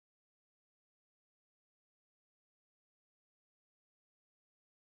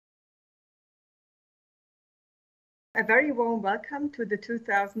A very warm welcome to the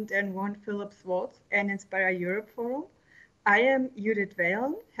 2001 Philipp Schwartz and Inspireurope Forum. I am Judith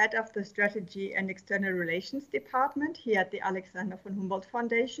Wellen, Head of the Strategy and External Relations Department here at the Alexander von Humboldt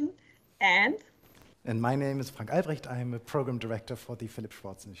Foundation. And my name is Frank Albrecht. I am a Program Director for the Philipp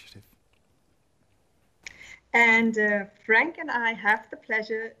Schwartz Initiative. And Frank and I have the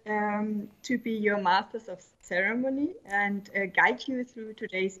pleasure to be your masters of ceremony and guide you through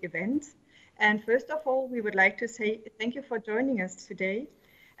today's event. And first of all, we would like to say thank you for joining us today.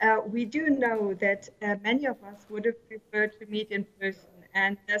 We do know that many of us would have preferred to meet in person,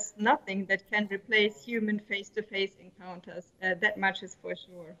 and there's nothing that can replace human face-to-face encounters. That much is for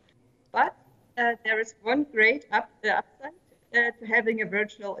sure. But there is one great upside to having a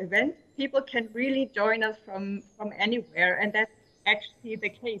virtual event. People can really join us from anywhere, and that's actually the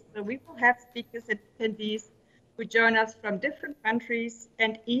case. So we will have speakers and attendees who join us from different countries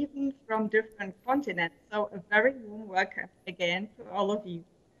and even from different continents. So a very warm welcome again to all of you.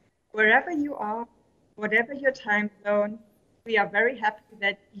 Wherever you are, whatever your time zone, we are very happy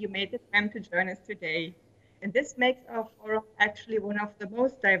that you made the time to join us today. And this makes our forum actually one of the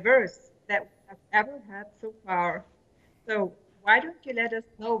most diverse that we have ever had so far. So why don't you let us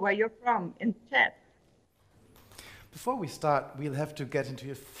know where you're from in the chat? Before we start, we'll have to get into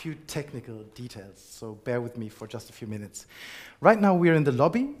a few technical details, so bear with me for just a few minutes. Right now, we're in the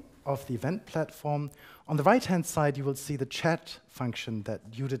lobby of the event platform. On the right-hand side, you will see the chat function that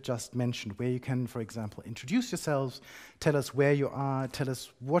Judith just mentioned, where you can, for example, introduce yourselves, tell us where you are, tell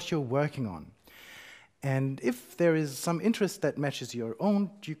us what you're working on. And if there is some interest that matches your own,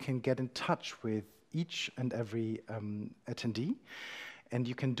 you can get in touch with each and every attendee. And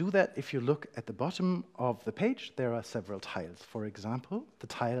you can do that if you look at the bottom of the page. There are several tiles. For example, the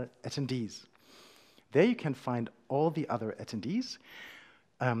tile Attendees. There you can find all the other attendees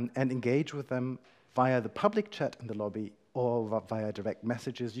and engage with them via the public chat in the lobby or via direct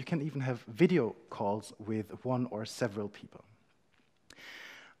messages. You can even have video calls with one or several people.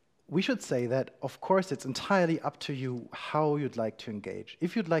 We should say that, of course, it's entirely up to you how you'd like to engage.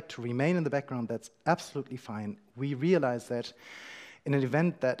 If you'd like to remain in the background, that's absolutely fine. We realize that in an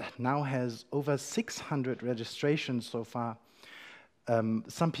event that now has over 600 registrations so far,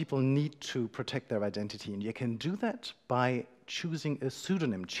 some people need to protect their identity, and you can do that by choosing a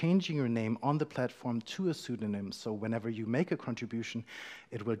pseudonym, changing your name on the platform to a pseudonym, so whenever you make a contribution,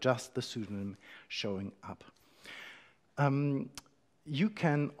 it will just the pseudonym showing up. You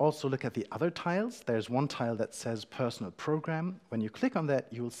can also look at the other tiles. There's one tile that says Personal Program. When you click on that,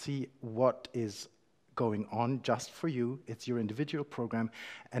 you will see what is going on just for you. It's your individual program,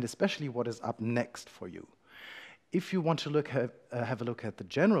 and especially what is up next for you. If you want to have a look at the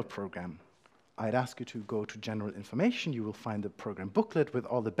general program, I'd ask you to go to General Information. You will find the program booklet with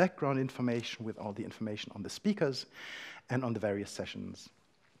all the background information, with all the information on the speakers and on the various sessions.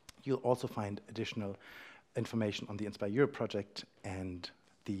 You'll also find additional information on the Inspireurope Project and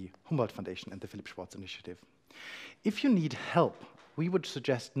the Humboldt Foundation and the Philipp Schwartz Initiative. If you need help, we would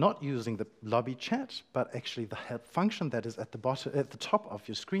suggest not using the lobby chat, but actually the help function that is at the top of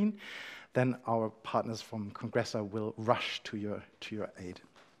your screen. Then our partners from Congressa will rush to your aid.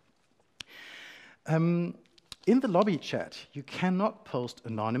 In the lobby chat, you cannot post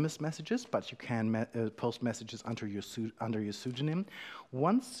anonymous messages, but you can post messages under your pseudonym.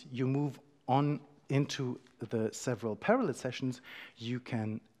 Once you move on into the several parallel sessions, you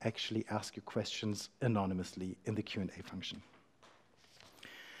can actually ask your questions anonymously in the Q&A function.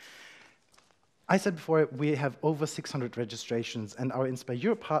 I said before, we have over 600 registrations, and our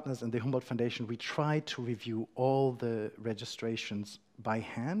Inspireurope partners and the Humboldt Foundation, we try to review all the registrations by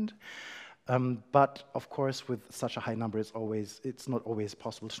hand. But of course, with such a high number, it's not always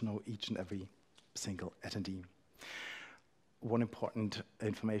possible to know each and every single attendee. One important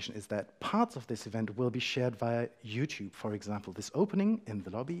information is that parts of this event will be shared via YouTube. For example, this opening in the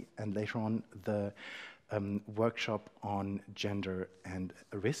lobby, and later on the workshop on gender and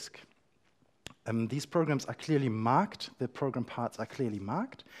risk. These programs are clearly marked. The program parts are clearly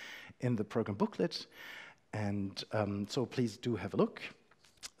marked in the program booklet, and so please do have a look.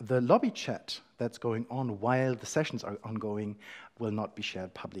 The lobby chat that's going on while the sessions are ongoing will not be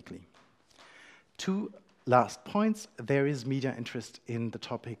shared publicly. Two last points. There is media interest in the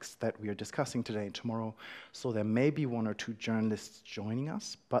topics that we are discussing today and tomorrow, so there may be one or two journalists joining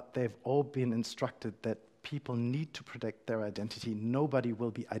us, but they've all been instructed that people need to protect their identity. Nobody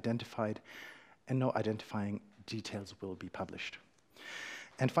will be identified, and no identifying details will be published.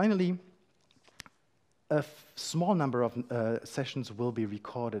 And finally, a small number of sessions will be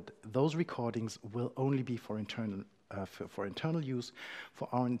recorded. Those recordings will only be for internal for internal use, for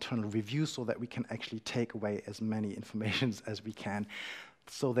our internal review, so that we can actually take away as many informations as we can,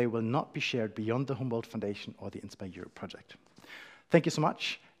 so they will not be shared beyond the Humboldt Foundation or the Inspireurope Project. Thank you so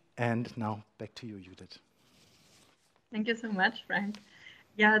much, and now back to you, Judith. Thank you so much, Frank.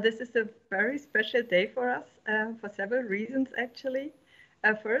 Yeah, this is a very special day for us for several reasons, actually.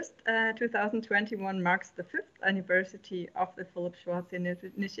 First, 2021 marks the 5th anniversary of the Philipp Schwartz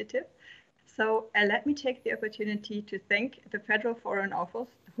Initiative. So let me take the opportunity to thank the Federal Foreign Office,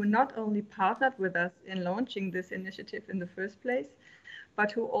 who not only partnered with us in launching this initiative in the first place,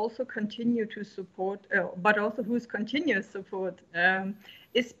 but who also continue to support, but also whose continuous support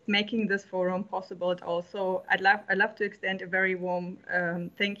is making this forum possible. Also, I'd love to extend a very warm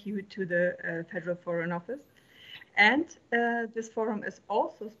thank you to the Federal Foreign Office. And this forum is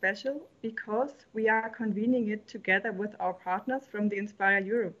also special because we are convening it together with our partners from the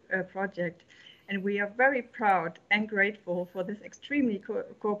Inspireurope Project. And we are very proud and grateful for this extremely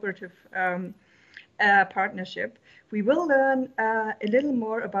cooperative partnership. We will learn a little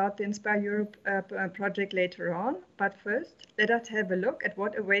more about the Inspireurope project later on, but first, let us have a look at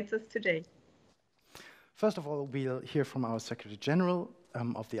what awaits us today. First of all, we'll hear from our Secretary General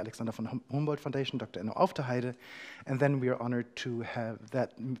of the Alexander von Humboldt Foundation, Dr. Enno Aufderheide, and then we are honored to have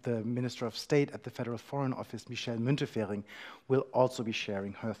that the Minister of State at the Federal Foreign Office, Michelle Müntefering, will also be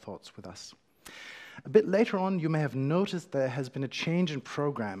sharing her thoughts with us. A bit later on, you may have noticed there has been a change in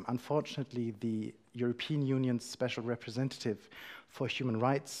program. Unfortunately, the European Union's Special Representative for Human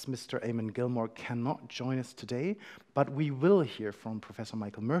Rights, Mr. Eamon Gilmore, cannot join us today, but we will hear from Professor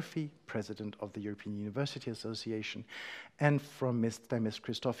Michael Murphy, President of the European University Association, and from Ms. Themis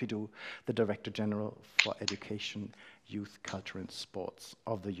Christophidou, the Director General for Education, Youth, Culture and Sports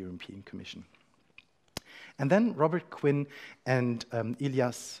of the European Commission. And then Robert Quinn and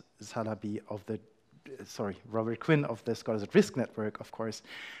Ilyas Salabi of the Robert Quinn of the Scholars at Risk Network, of course,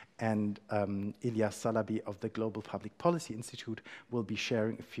 and Ilyas Salabi of the Global Public Policy Institute will be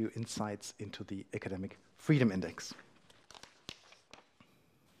sharing a few insights into the Academic Freedom Index.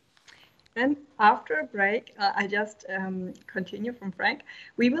 And after a break, I just continue from Frank.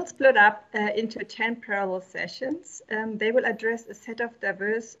 We will split up into 10 parallel sessions. They will address a set of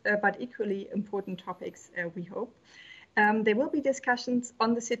diverse but equally important topics, we hope. There will be discussions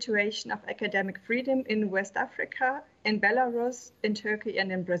on the situation of academic freedom in West Africa, in Belarus, in Turkey, and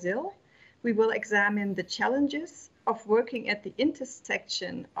in Brazil. We will examine the challenges of working at the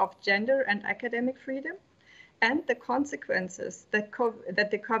intersection of gender and academic freedom, and the consequences that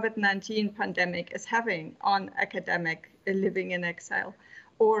the COVID-19 pandemic is having on academic living in exile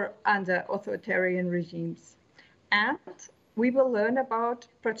or under authoritarian regimes. And we will learn about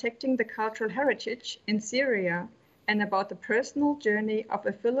protecting the cultural heritage in Syria and about the personal journey of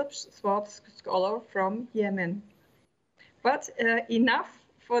a Philipp Schwartz scholar from Yemen. But enough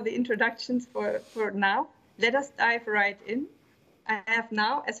for the introductions for now. Let us dive right in. I have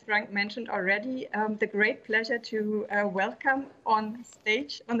now, as Frank mentioned already, the great pleasure to welcome on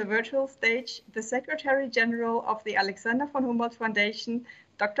stage, on the virtual stage, the Secretary General of the Alexander von Humboldt Foundation,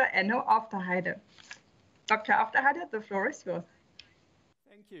 Dr. Enno Aufderheide. Dr. Aufderheide, the floor is yours.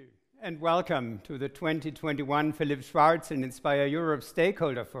 Thank you, and welcome to the 2021 Philipp Schwartz and Inspireurope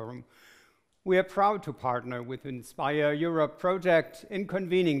Stakeholder Forum. We are proud to partner with the Inspireurope Project in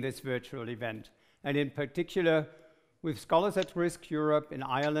convening this virtual event, and in particular with Scholars at Risk Europe in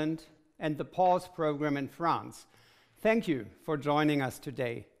Ireland and the PAUSE program in France. Thank you for joining us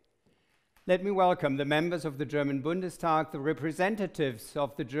today. Let me welcome the members of the German Bundestag, the representatives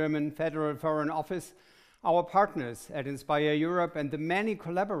of the German Federal Foreign Office, our partners at Inspireurope, and the many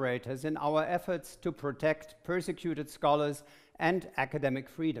collaborators in our efforts to protect persecuted scholars and academic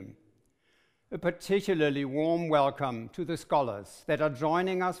freedom. A particularly warm welcome to the scholars that are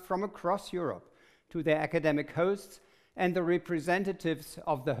joining us from across Europe, to their academic hosts, and the representatives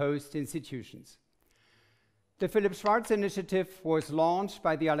of the host institutions. The Philipp Schwartz Initiative was launched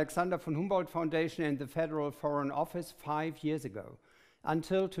by the Alexander von Humboldt Foundation and the Federal Foreign Office 5 years ago.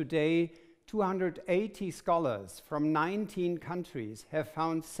 Until today, 280 scholars from 19 countries have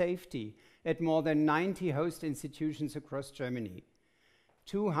found safety at more than 90 host institutions across Germany.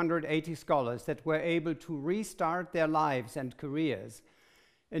 280 scholars that were able to restart their lives and careers.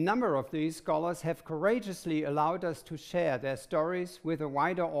 A number of these scholars have courageously allowed us to share their stories with a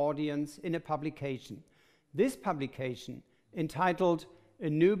wider audience in a publication. This publication, entitled A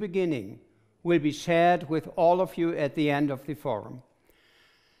New Beginning, will be shared with all of you at the end of the forum.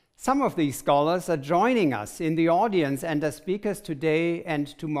 Some of these scholars are joining us in the audience and as speakers today and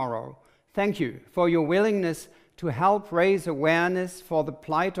tomorrow. Thank you for your willingness to help raise awareness for the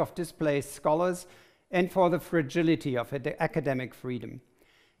plight of displaced scholars and for the fragility of academic freedom.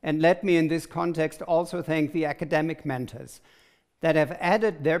 And let me in this context also thank the academic mentors that have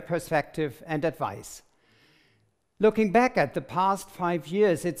added their perspective and advice. Looking back at the past 5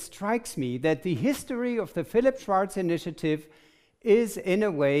 years, it strikes me that the history of the Philipp Schwartz Initiative is in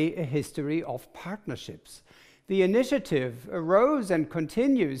a way a history of partnerships. The initiative arose and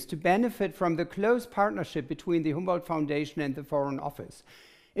continues to benefit from the close partnership between the Humboldt Foundation and the Foreign Office.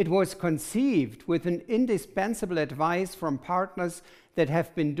 It was conceived with an indispensable advice from partners that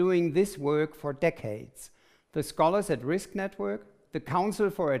have been doing this work for decades: the Scholars at Risk Network, the Council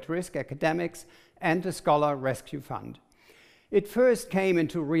for At-Risk Academics, and the Scholar Rescue Fund. It first came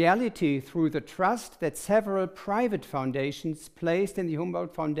into reality through the trust that several private foundations placed in the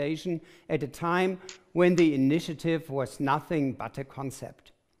Humboldt Foundation at a time when the initiative was nothing but a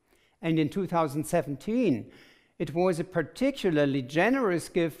concept. And in 2017, it was a particularly generous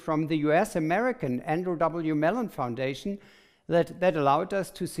gift from the US-American Andrew W. Mellon Foundation that allowed us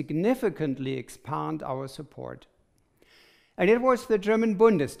to significantly expand our support. And it was the German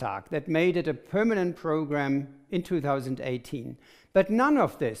Bundestag that made it a permanent program in 2018. But none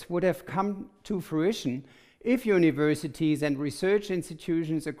of this would have come to fruition if universities and research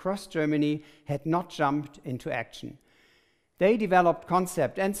institutions across Germany had not jumped into action. They developed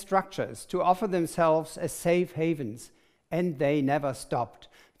concepts and structures to offer themselves as safe havens, and they never stopped.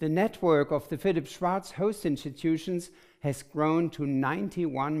 The network of the Philipp Schwartz host institutions has grown to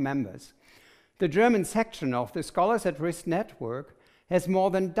 91 members. The German section of the Scholars at Risk Network has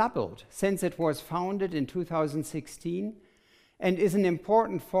more than doubled since it was founded in 2016 and is an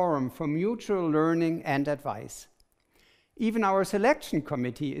important forum for mutual learning and advice. Even our selection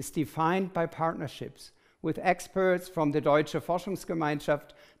committee is defined by partnerships with experts from the Deutsche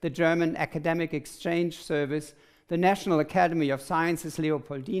Forschungsgemeinschaft, the German Academic Exchange Service, the National Academy of Sciences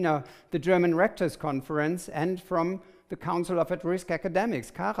Leopoldina, the German Rectors Conference, and from the Council of At-Risk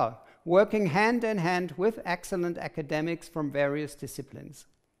Academics, CARA, working hand in hand with excellent academics from various disciplines.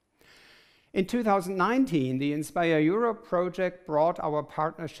 In 2019, the Inspireurope Project brought our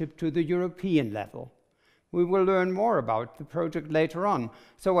partnership to the European level. We will learn more about the project later on,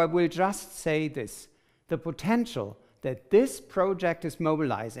 so I will just say this: the potential that this project is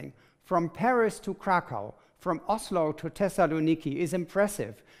mobilizing from Paris to Krakow, from Oslo to Thessaloniki is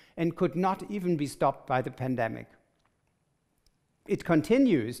impressive and could not even be stopped by the pandemic. It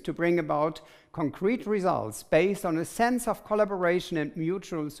continues to bring about concrete results based on a sense of collaboration and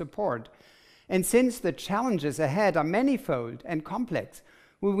mutual support. And since the challenges ahead are manifold and complex,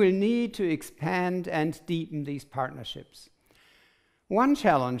 we will need to expand and deepen these partnerships. One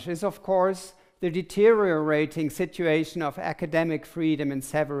challenge is, of course, the deteriorating situation of academic freedom in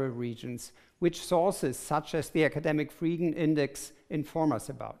several regions, which sources such as the Academic Freedom Index inform us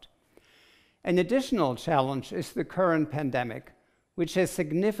about. An additional challenge is the current pandemic, which has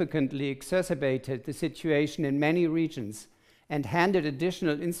significantly exacerbated the situation in many regions and handed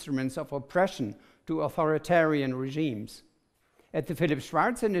additional instruments of oppression to authoritarian regimes. At the Philipp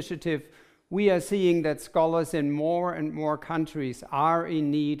Schwartz Initiative, we are seeing that scholars in more and more countries are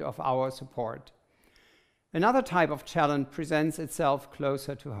in need of our support. Another type of challenge presents itself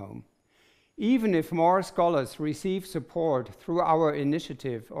closer to home. Even if more scholars receive support through our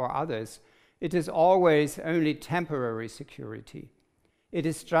initiative or others, it is always only temporary security. It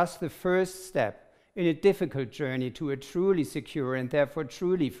is just the first step in a difficult journey to a truly secure and therefore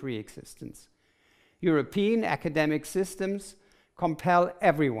truly free existence. European academic systems compel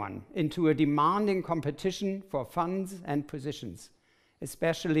everyone into a demanding competition for funds and positions,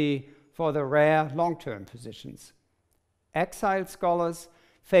 especially for the rare long-term positions. Exiled scholars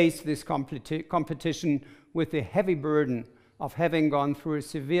face this competition with the heavy burden of having gone through a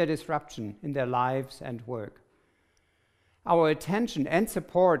severe disruption in their lives and work. Our attention and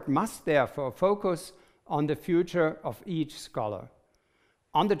support must therefore focus on the future of each scholar,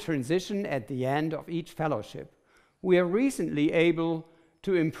 on the transition at the end of each fellowship. We are recently able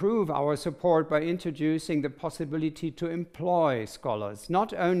to improve our support by introducing the possibility to employ scholars,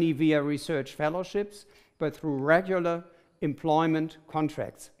 not only via research fellowships, but through regular employment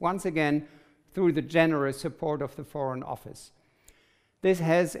contracts, once again through the generous support of the Foreign Office. This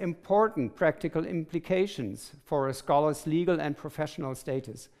has important practical implications for a scholar's legal and professional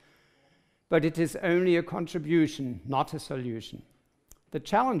status, but it is only a contribution, not a solution. The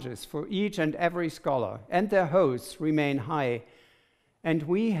challenges for each and every scholar and their hosts remain high, and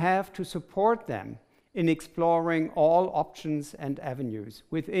we have to support them in exploring all options and avenues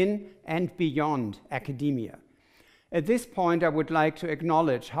within and beyond academia. At this point, I would like to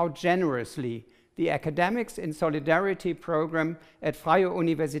acknowledge how generously the Academics in Solidarity program at Freie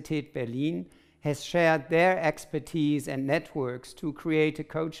Universität Berlin has shared their expertise and networks to create a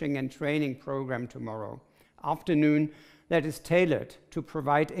coaching and training program tomorrow afternoon that is tailored to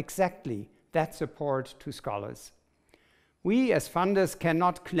provide exactly that support to scholars. We as funders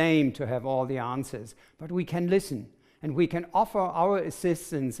cannot claim to have all the answers, but we can listen and we can offer our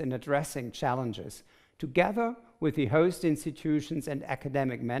assistance in addressing challenges together with the host institutions and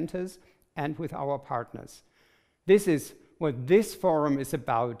academic mentors and with our partners. This is what this forum is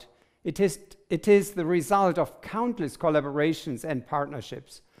about. It is the result of countless collaborations and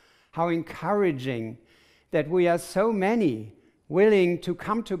partnerships. How encouraging that we are so many willing to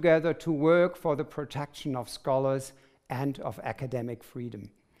come together to work for the protection of scholars and of academic freedom.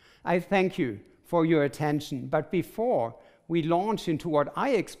 I thank you for your attention, but before we launch into what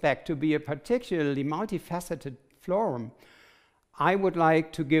I expect to be a particularly multifaceted forum, I would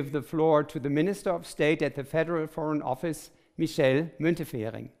like to give the floor to the Minister of State at the Federal Foreign Office, Michel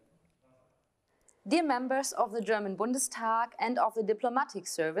Müntefering. Dear members of the German Bundestag and of the Diplomatic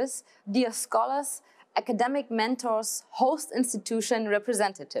Service, dear scholars, academic mentors, host institution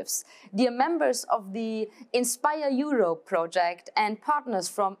representatives, dear members of the Inspireurope Project and partners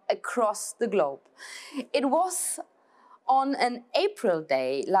from across the globe. It was on an April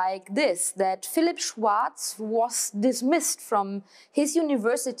day like this that Philipp Schwartz was dismissed from his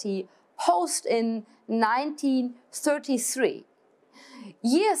university post in 1933.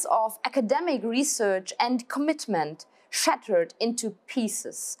 Years of academic research and commitment shattered into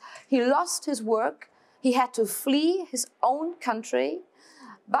pieces. He lost his work, he had to flee his own country,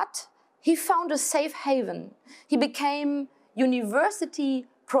 but he found a safe haven. He became university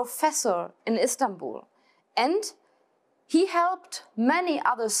professor in Istanbul, and he helped many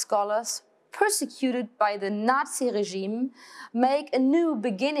other scholars persecuted by the Nazi regime make a new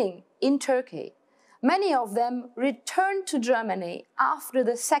beginning in Turkey. Many of them returned to Germany after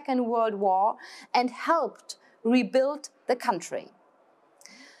the Second World War and helped rebuild the country.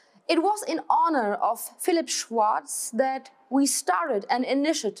 It was in honor of Philipp Schwartz that we started an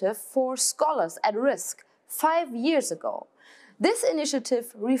initiative for scholars at risk 5 years ago. This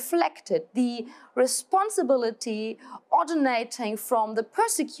initiative reflected the responsibility originating from the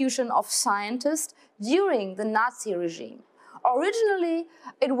persecution of scientists during the Nazi regime. Originally,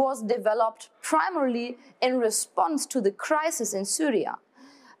 it was developed primarily in response to the crisis in Syria.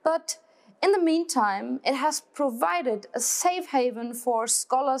 But in the meantime, it has provided a safe haven for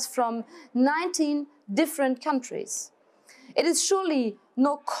scholars from 19 different countries. It is surely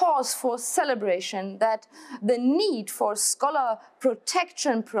no cause for celebration that the need for scholar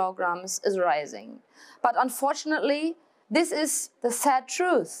protection programs is rising. But unfortunately, this is the sad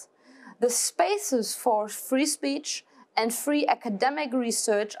truth. The spaces for free speech and free academic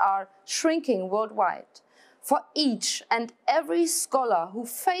research are shrinking worldwide. For each and every scholar who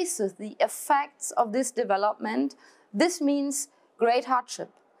faces the effects of this development, this means great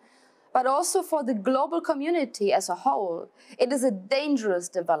hardship. But also for the global community as a whole, it is a dangerous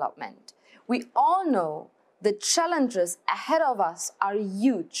development. We all know the challenges ahead of us are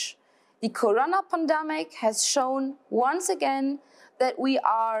huge. The corona pandemic has shown once again that we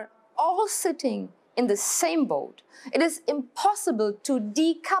are all sitting in the same boat. It is impossible to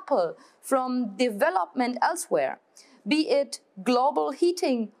decouple from development elsewhere, be it global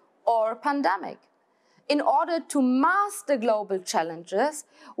heating or pandemic. In order to master global challenges,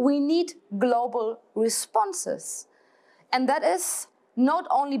 we need global responses. And that is not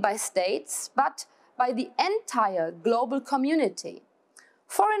only by states, but by the entire global community.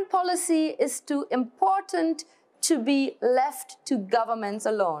 Foreign policy is too important to be left to governments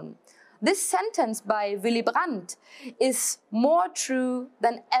alone. This sentence by Willy Brandt is more true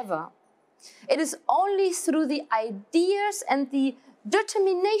than ever. It is only through the ideas and the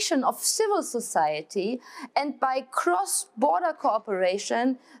determination of civil society and by cross-border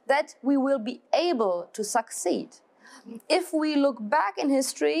cooperation that we will be able to succeed. If we look back in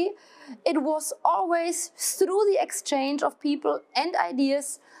history, it was always through the exchange of people and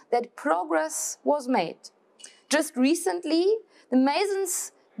ideas that progress was made. Just recently, the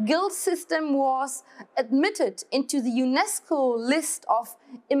Masons Guild system was admitted into the UNESCO list of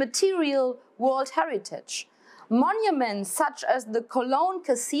immaterial world heritage. Monuments such as the Cologne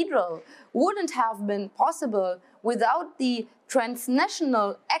Cathedral wouldn't have been possible without the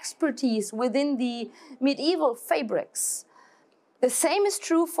transnational expertise within the medieval fabrics. The same is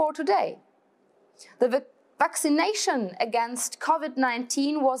true for today. The vaccination against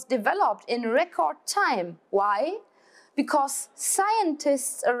COVID-19 was developed in record time. Why? Because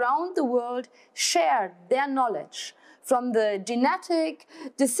scientists around the world shared their knowledge, from the genetic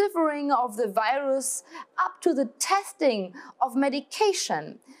deciphering of the virus up to the testing of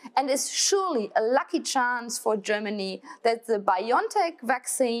medication and is surely a lucky chance for Germany that the BioNTech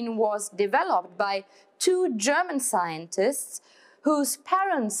vaccine was developed by 2 German scientists whose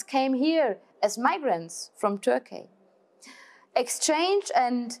parents came here as migrants from Turkey. Exchange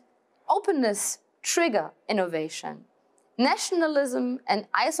and openness trigger innovation. Nationalism and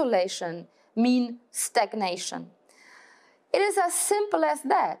isolation mean stagnation. It is as simple as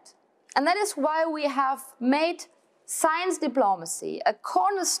that. And that is why we have made science diplomacy a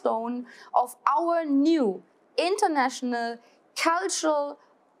cornerstone of our new international cultural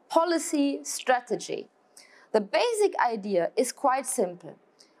policy strategy. The basic idea is quite simple.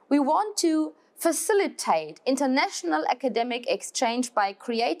 We want to facilitate international academic exchange by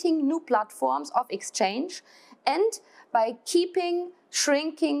creating new platforms of exchange and by keeping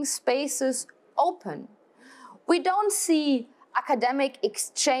shrinking spaces open. We don't see academic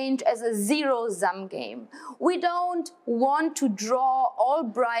exchange as a zero-sum game. We don't want to draw all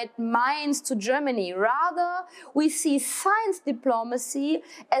bright minds to Germany. Rather, we see science diplomacy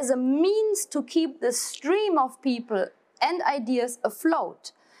as a means to keep the stream of people and ideas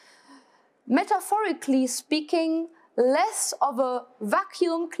afloat. Metaphorically speaking, less of a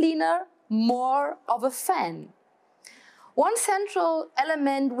vacuum cleaner, more of a fan. One central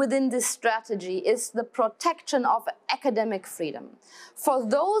element within this strategy is the protection of academic freedom for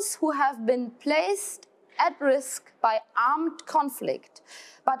those who have been placed at risk by armed conflict,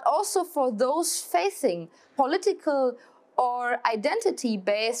 but also for those facing political or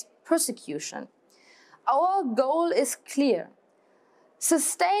identity-based persecution. Our goal is clear: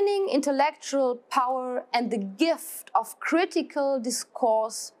 sustaining intellectual power and the gift of critical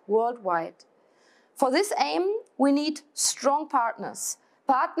discourse worldwide. For this aim, we need strong partners,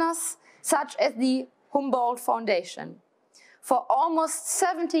 partners such as the Humboldt Foundation. For almost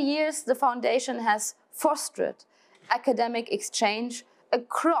 70 years, the foundation has fostered academic exchange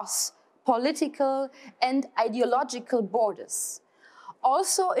across political and ideological borders.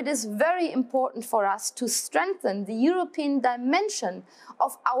 Also, it is very important for us to strengthen the European dimension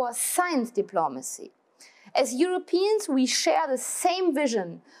of our science diplomacy. As Europeans, we share the same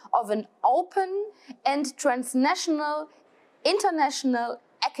vision of an open and transnational, international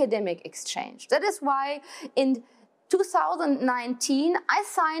academic exchange. That is why in 2019, I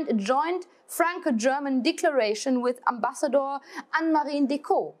signed a joint Franco-German declaration with Ambassador Anne-Marie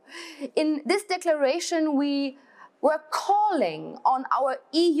Decaux. In this declaration, we were calling on our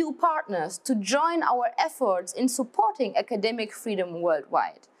EU partners to join our efforts in supporting academic freedom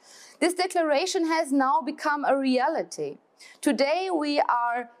worldwide. This declaration has now become a reality. Today we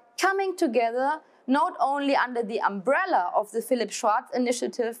are coming together not only under the umbrella of the Philipp Schwartz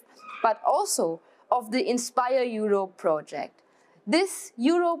Initiative, but also of the Inspireurope Project. This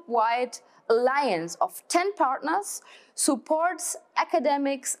Europe-wide alliance of 10 partners supports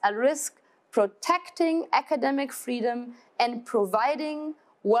academics at risk, protecting academic freedom and providing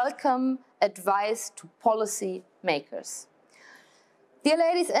welcome advice to policy makers. Dear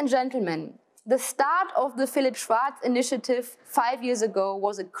ladies and gentlemen, the start of the Philipp Schwartz Initiative 5 years ago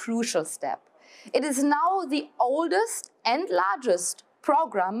was a crucial step. It is now the oldest and largest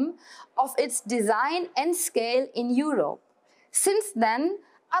program of its design and scale in Europe. Since then,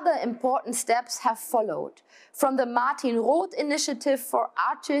 other important steps have followed, from the Martin Roth Initiative for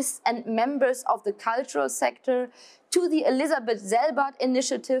artists and members of the cultural sector to the Elisabeth Selbert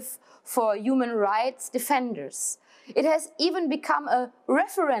Initiative for human rights defenders. It has even become a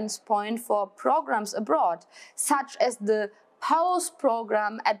reference point for programs abroad, such as the PAUSE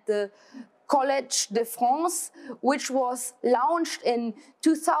program at the Collège de France, which was launched in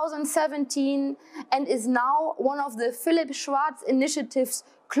 2017 and is now one of the Philipp Schwartz Initiative's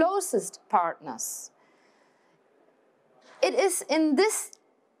closest partners. It is in this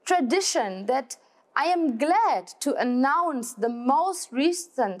tradition that I am glad to announce the most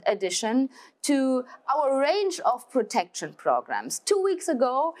recent addition to our range of protection programs. 2 weeks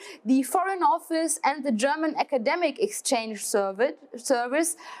ago, the Foreign Office and the German Academic Exchange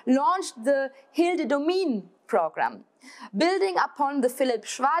Service launched the Hilde Domin program. Building upon the Philipp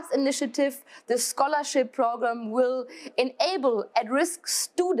Schwartz Initiative, the scholarship program will enable at-risk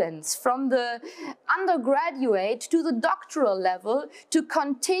students from the undergraduate to the doctoral level to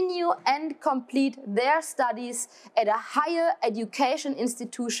continue and complete their studies at a higher education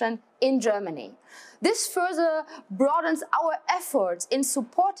institution in Germany. This further broadens our efforts in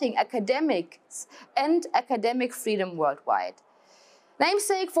supporting academics and academic freedom worldwide.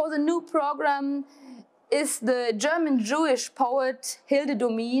 Namesake for the new program is the German Jewish poet Hilde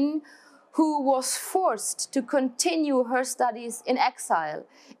Domin, who was forced to continue her studies in exile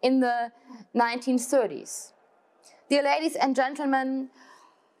in the 1930s. Dear ladies and gentlemen,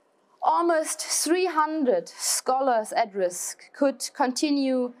 Almost 300 scholars at risk could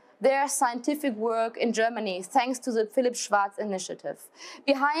continue their scientific work in Germany thanks to the Philipp Schwartz Initiative.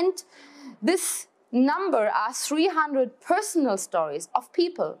 Behind this number are 300 personal stories of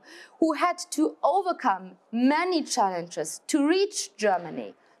people who had to overcome many challenges to reach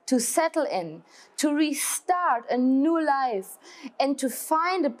Germany, to settle in, to restart a new life, and to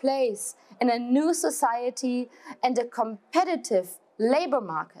find a place in a new society and a competitive labor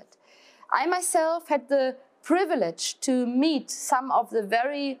market. I myself had the privilege to meet some of the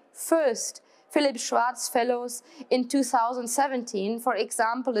very first Philipp Schwartz Fellows in 2017, for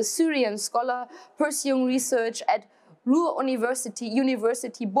example, a Syrian scholar pursuing research at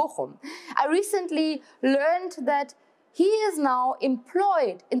Ruhr-University Bochum. I recently learned that he is now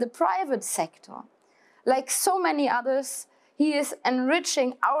employed in the private sector. Like so many others, he is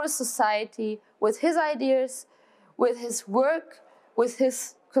enriching our society with his ideas, with his work, with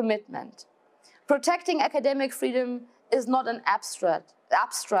his commitment. Protecting academic freedom is not an abstract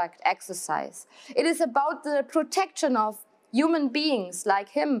exercise. It is about the protection of human beings like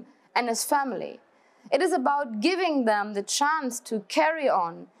him and his family. It is about giving them the chance to carry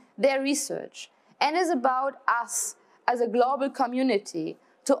on their research, and is about us as a global community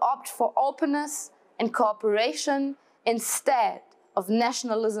to opt for openness and cooperation instead of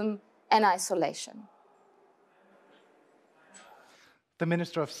nationalism and isolation. The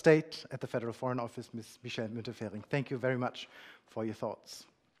Minister of State at the Federal Foreign Office, Ms. Michelle Müntefering, thank you very much for your thoughts.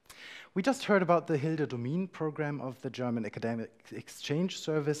 We just heard about the Hilde Domin program of the German Academic Exchange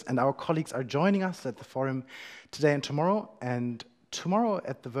Service, and our colleagues are joining us at the forum today and tomorrow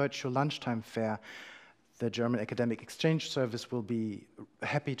at the virtual lunchtime fair. The German Academic Exchange Service will be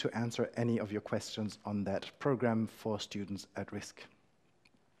happy to answer any of your questions on that program for students at risk.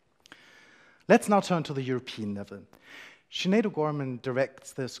 Let's now turn to the European level. Sinead O'Gorman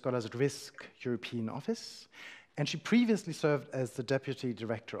directs the Scholars at Risk European Office, and she previously served as the Deputy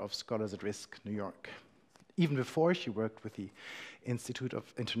Director of Scholars at Risk New York. Even before, she worked with the Institute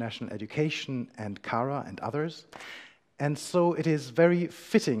of International Education and CARA and others. And so it is very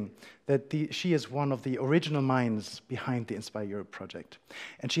fitting that she is one of the original minds behind the Inspireurope project.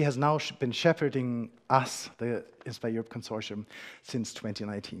 And she has now been shepherding us, the Inspireurope Consortium, since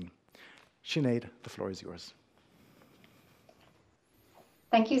 2019. Sinead, the floor is yours.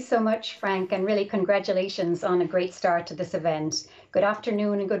 Thank you so much, Frank, and really congratulations on a great start to this event. Good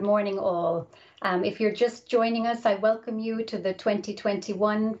afternoon and good morning all. If you're just joining us, I welcome you to the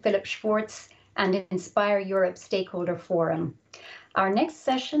 2021 Philipp Schwartz and Inspireurope Stakeholder Forum. Our next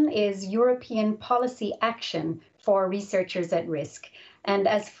session is European Policy Action for Researchers at Risk. And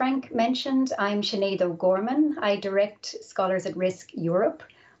as Frank mentioned, I'm Sinead O'Gorman. I direct Scholars at Risk Europe,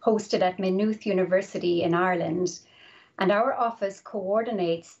 hosted at Maynooth University in Ireland. And our office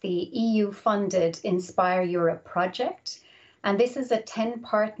coordinates the EU-funded Inspireurope Project. And this is a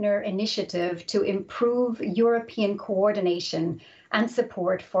 10-partner initiative to improve European coordination and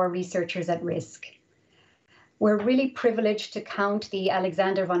support for researchers at risk. We're really privileged to count the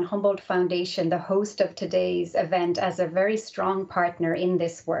Alexander von Humboldt Foundation, the host of today's event, as a very strong partner in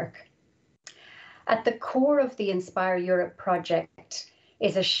this work. At the core of the Inspireurope Project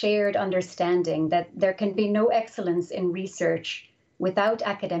is a shared understanding that there can be no excellence in research without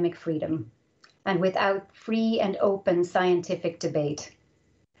academic freedom and without free and open scientific debate.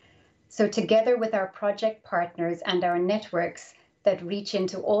 So together with our project partners and our networks that reach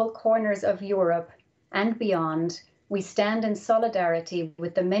into all corners of Europe and beyond, we stand in solidarity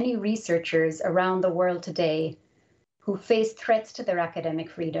with the many researchers around the world today who face threats to their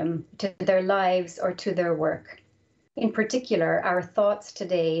academic freedom, to their lives, or to their work. In particular, our thoughts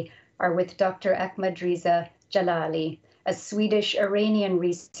today are with Dr. Ahmadreza Jalali, a Swedish-Iranian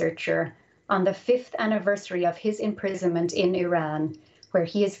researcher, on the 5th anniversary of his imprisonment in Iran, where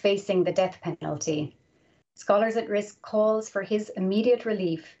he is facing the death penalty. Scholars at Risk calls for his immediate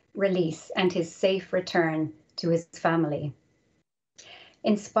release and his safe return to his family.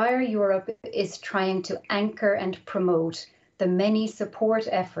 Inspireurope is trying to anchor and promote the many support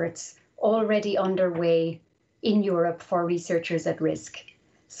efforts already underway in Europe for researchers at risk,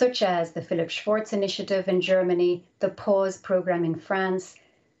 such as the Philipp Schwartz Initiative in Germany, the PAUSE program in France,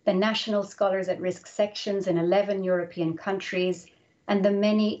 the National Scholars at Risk sections in 11 European countries, and the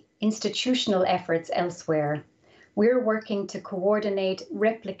many institutional efforts elsewhere. We're working to coordinate,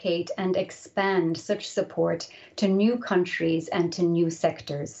 replicate, and expand such support to new countries and to new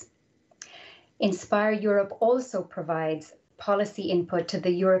sectors. Inspireurope also provides policy input to the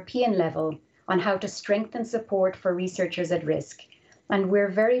European level on how to strengthen support for researchers at risk. and we're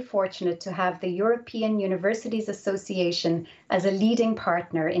very fortunate to have the European Universities Association as a leading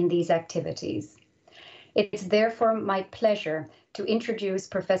partner in these activities. It's therefore my pleasure to introduce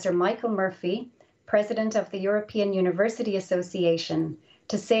Professor Michael Murphy, President of the European University Association,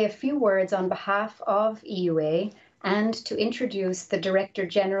 to say a few words on behalf of EUA and to introduce the Director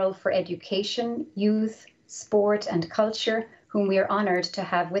General for Education, Youth, Sport and Culture, whom we are honoured to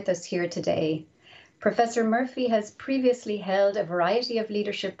have with us here today. Professor Murphy has previously held a variety of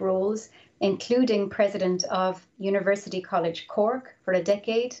leadership roles, including President of University College Cork for a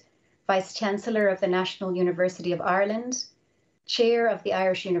decade, Vice-Chancellor of the National University of Ireland, Chair of the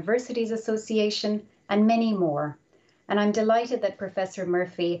Irish Universities Association, and many more. And I'm delighted that Professor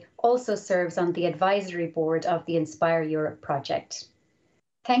Murphy also serves on the advisory board of the Inspireurope Project.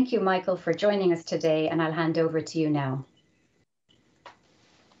 Thank you, Michael, for joining us today, and I'll hand over to you now.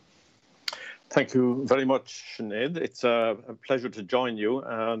 Thank you very much, Sinead. It's a pleasure to join you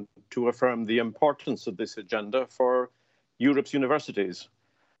and to affirm the importance of this agenda for Europe's universities.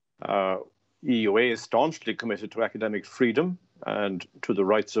 EUA is staunchly committed to academic freedom and to the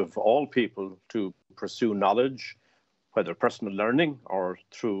rights of all people to pursue knowledge, whether personal learning or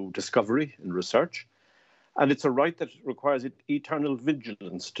through discovery and research. And it's a right that requires eternal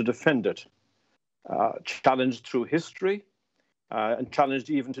vigilance to defend it, challenged through history, and challenged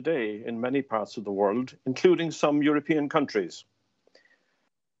even today in many parts of the world, including some European countries.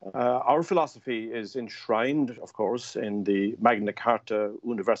 Our philosophy is enshrined, of course, in the Magna Carta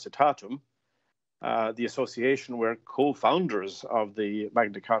Universitatum, the association we're co-founders of the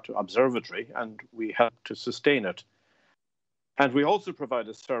Magna Carta Observatory, and we help to sustain it. And we also provide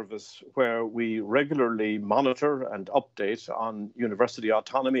a service where we regularly monitor and update on university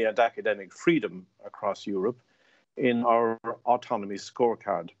autonomy and academic freedom across Europe in our autonomy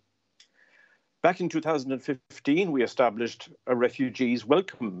scorecard. Back in 2015, we established a refugees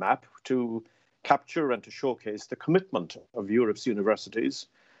welcome map to capture and to showcase the commitment of Europe's universities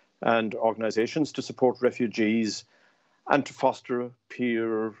and organizations to support refugees and to foster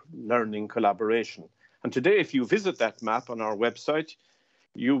peer learning collaboration. And today, if you visit that map on our website,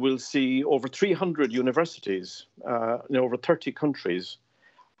 you will see over 300 universities in over 30 countries,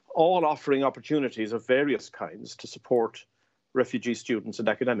 all offering opportunities of various kinds to support refugee students and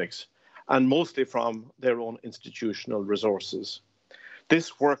academics, and mostly from their own institutional resources.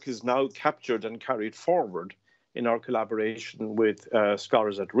 This work is now captured and carried forward in our collaboration with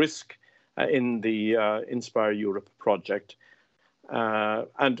Scholars at Risk in the Inspireurope Project.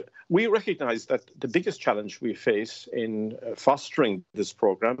 And we recognize that the biggest challenge we face in fostering this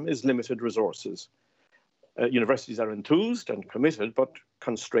program is limited resources. Universities are enthused and committed, but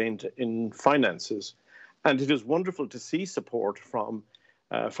constrained in finances. And it is wonderful to see support from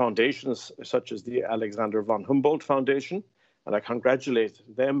foundations such as the Alexander von Humboldt Foundation, and I congratulate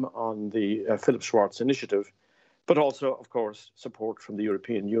them on the Philipp Schwartz Initiative, but also, of course, support from the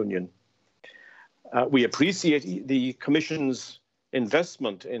European Union. We appreciate the Commission's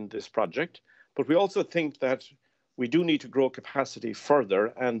investment in this project, but we also think that we do need to grow capacity further,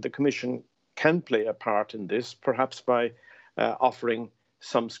 and the Commission can play a part in this, perhaps by offering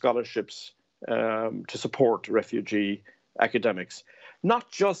some scholarships to support refugee academics.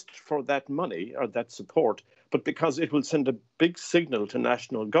 Not just for that money or that support, but because it will send a big signal to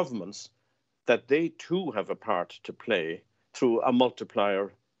national governments that they too have a part to play through a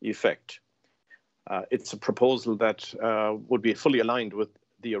multiplier effect. It's a proposal that would be fully aligned with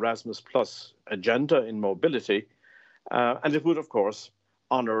the Erasmus Plus agenda in mobility, and it would, of course,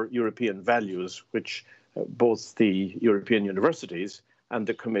 honour European values, which both the European universities and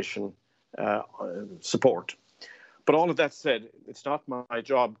the Commission support. But all of that said, it's not my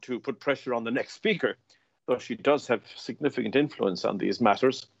job to put pressure on the next speaker, though she does have significant influence on these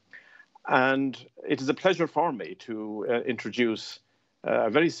matters. And it is a pleasure for me to introduce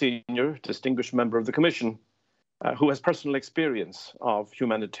a very senior, distinguished member of the Commission who has personal experience of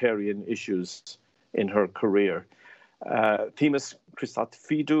humanitarian issues in her career. Themis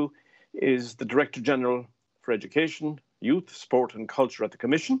Christophidou is the Director General for Education, Youth, Sport and Culture at the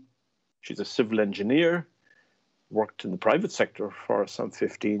Commission. She's a civil engineer, worked in the private sector for some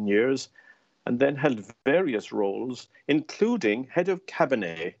 15 years, and then held various roles, including head of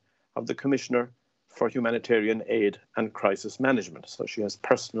cabinet of the Commissioner for Humanitarian Aid and Crisis Management. So she has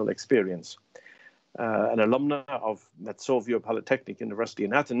personal experience. An alumna of Metsovio Polytechnic University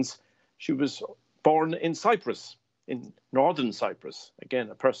in Athens, she was born in Cyprus, in northern Cyprus. Again,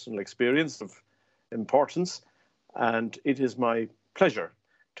 a personal experience of importance. And it is my pleasure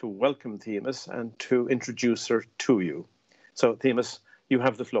to welcome Themis and to introduce her to you. So Themis, you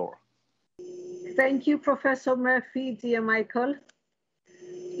have the floor. Thank you, Professor Murphy, dear Michael.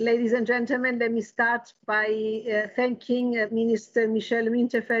 Ladies and gentlemen, let me start by thanking Minister Michelle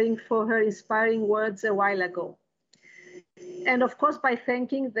Müntefering for her inspiring words a while ago. And of course, by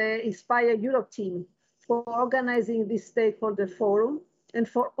thanking the Inspire Europe team for organizing this stakeholder forum and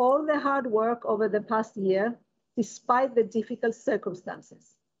for all the hard work over the past year, despite the difficult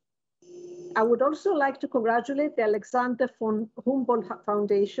circumstances. I would also like to congratulate the Alexander von Humboldt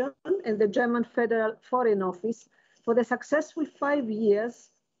Foundation and the German Federal Foreign Office for the successful 5 years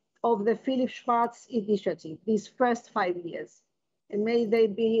of the Philipp Schwartz Initiative, these first 5 years. And may there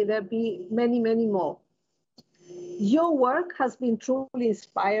be many, many more. Your work has been truly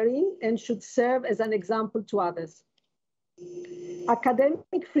inspiring and should serve as an example to others.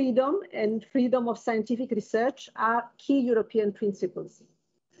 Academic freedom and freedom of scientific research are key European principles.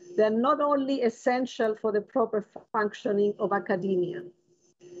 They're not only essential for the proper functioning of academia,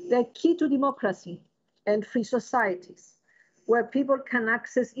 they're key to democracy and free societies, where people can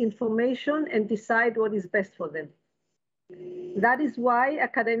access information and decide what is best for them. That is why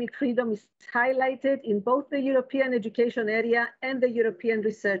academic freedom is highlighted in both the European education area and the European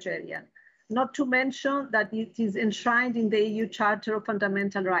research area, not to mention that it is enshrined in the EU Charter of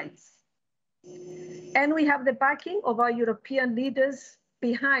Fundamental Rights. And we have the backing of our European leaders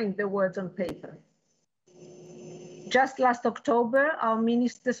behind the words on paper. Just last October, our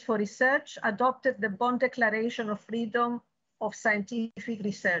ministers for research adopted the Bonn Declaration of Freedom of Scientific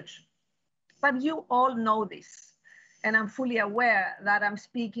Research. But you all know this, and I'm fully aware that I'm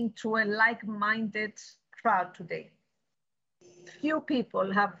speaking to a like-minded crowd today. Few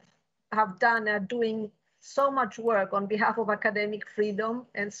people are doing so much work on behalf of academic freedom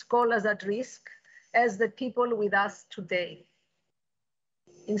and scholars at risk as the people with us today.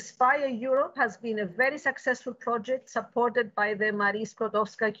 Inspire Europe has been a very successful project supported by the Marie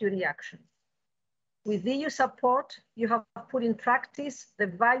Skłodowska-Curie Action. With EU support, you have put in practice the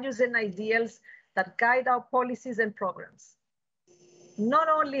values and ideals that guide our policies and programs. Not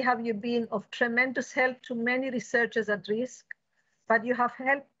only have you been of tremendous help to many researchers at risk, but you have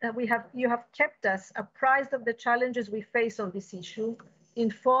kept us apprised of the challenges we face on this issue,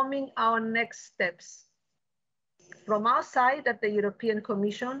 informing our next steps. From our side at the European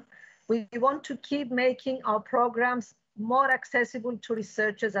Commission, we want to keep making our programs more accessible to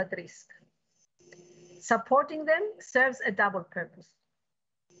researchers at risk. Supporting them serves a double purpose.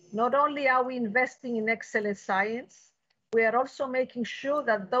 Not only are we investing in excellent science, we are also making sure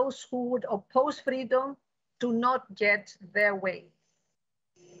that those who would oppose freedom do not get their way.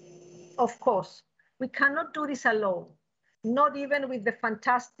 Of course, we cannot do this alone, not even with the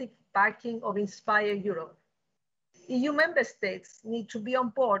fantastic backing of Inspire Europe. EU member states need to be on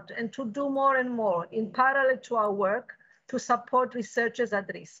board and to do more and more in parallel to our work to support researchers at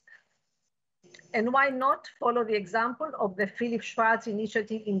risk. And why not follow the example of the Philipp Schwartz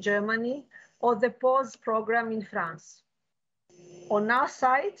Initiative in Germany or the PAUSE program in France? On our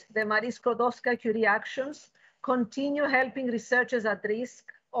side, the Marie Skłodowska-Curie actions continue helping researchers at risk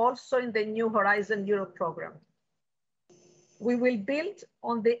also in the new Horizon Europe program. We will build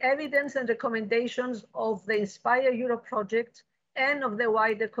on the evidence and recommendations of the Inspire Europe project and of the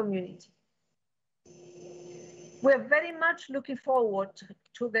wider community. We're very much looking forward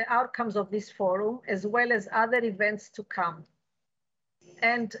to the outcomes of this forum, as well as other events to come.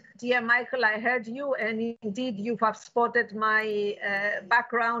 And dear Michael, I heard you, and indeed you have spotted my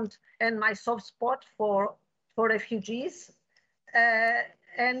background and my soft spot for refugees.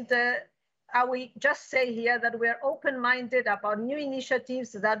 I will just say here that we're open-minded about new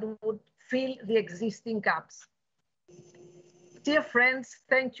initiatives that would fill the existing gaps. Dear friends,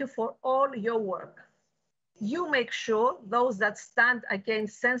 thank you for all your work. You make sure those that stand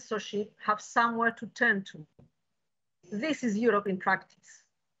against censorship have somewhere to turn to. This is Europe in practice.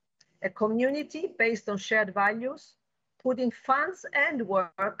 A community based on shared values, putting funds and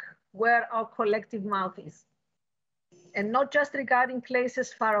work where our collective mouth is. And not just regarding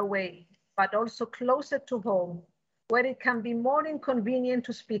places far away, but also closer to home, where it can be more inconvenient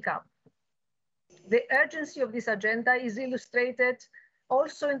to speak up. The urgency of this agenda is illustrated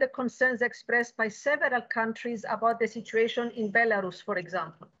also in the concerns expressed by several countries about the situation in Belarus, for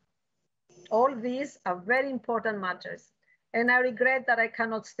example. All these are very important matters, and I regret that I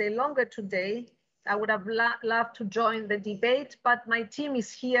cannot stay longer today. I would have loved to join the debate, but my team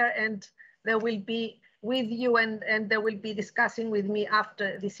is here and they will be with you and they will be discussing with me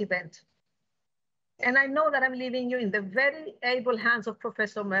after this event. And I know that I'm leaving you in the very able hands of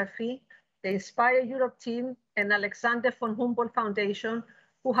Professor Murphy, the Inspire Europe team, and Alexander von Humboldt Foundation,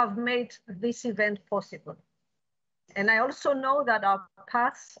 who have made this event possible. And I also know that our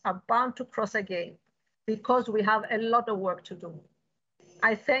paths are bound to cross again because we have a lot of work to do.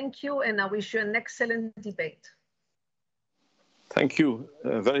 I thank you and I wish you an excellent debate. Thank you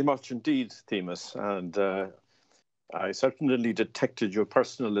very much indeed, Themis. And I certainly detected your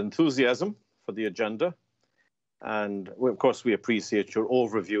personal enthusiasm for the agenda. And of course, we appreciate your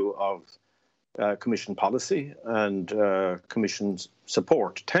overview of Commission policy and Commission's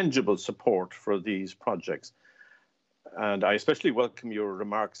support, tangible support for these projects. And I especially welcome your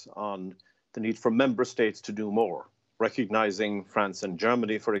remarks on the need for member states to do more, recognizing France and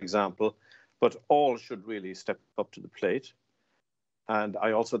Germany, for example, but all should really step up to the plate. And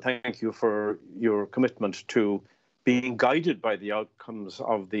I also thank you for your commitment to being guided by the outcomes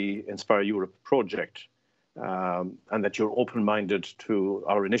of the Inspireurope project, and that you're open-minded to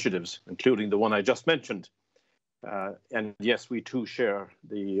our initiatives, including the one I just mentioned. And yes, we too share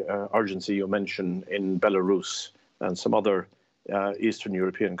the urgency you mentioned in Belarus and some other Eastern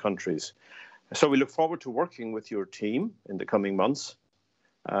European countries. So we look forward to working with your team in the coming months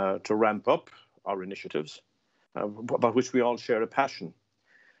to ramp up our initiatives, about which we all share a passion.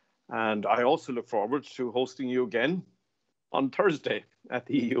 And I also look forward to hosting you again on Thursday at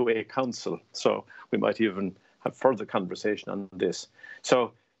the EUA Council. So we might even have further conversation on this.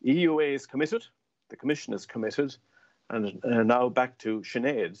 So EUA is committed, the Commission is committed, and now back to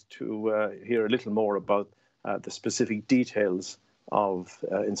Sinead to hear a little more about the specific details of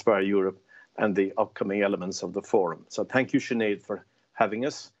Inspireurope and the upcoming elements of the forum. So thank you, Sinead, for having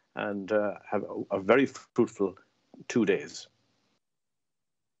us, and have a very fruitful 2 days.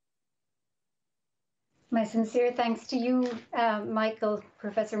 My sincere thanks to you, Michael,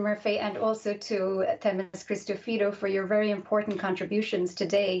 Professor Murphy, and also to Themis Christophidou for your very important contributions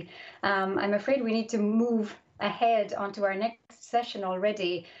today. I'm afraid we need to move ahead onto our next session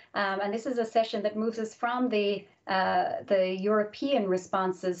already. And this is a session that moves us from the European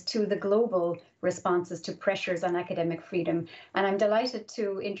responses to the global responses to pressures on academic freedom. And I'm delighted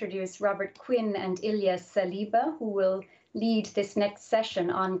to introduce Robert Quinn and Ilyas Saliba, who will lead this next session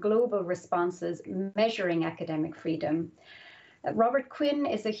on global responses measuring academic freedom. Robert Quinn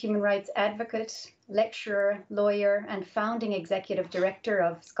is a human rights advocate, lecturer, lawyer, and founding executive director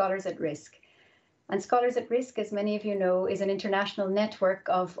of Scholars at Risk. And Scholars at Risk, as many of you know, is an international network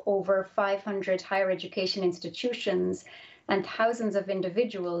of over 500 higher education institutions and thousands of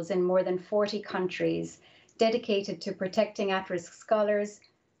individuals in more than 40 countries, dedicated to protecting at-risk scholars,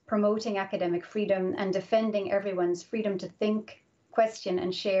 promoting academic freedom, and defending everyone's freedom to think, question,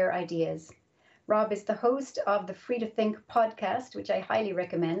 and share ideas. Rob is the host of the Free to Think podcast, which I highly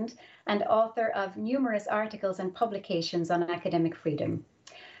recommend, and author of numerous articles and publications on academic freedom.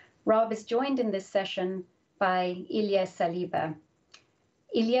 Rob is joined in this session by Ilyas Saliba.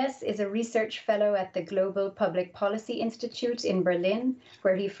 Ilyas is a research fellow at the Global Public Policy Institute in Berlin,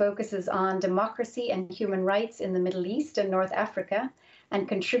 where he focuses on democracy and human rights in the Middle East and North Africa, and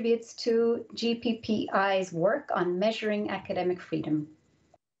contributes to GPPI's work on measuring academic freedom.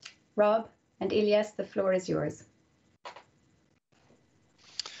 Rob and Ilyas, the floor is yours.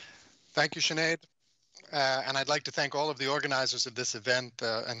 Thank you, Sinead. And I'd like to thank all of the organizers of this event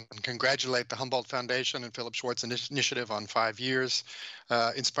and congratulate the Humboldt Foundation and Philipp Schwartz Initiative on 5 years.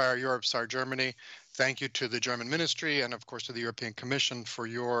 Inspireurope SAR Germany. Thank you to the German Ministry and of course to the European Commission for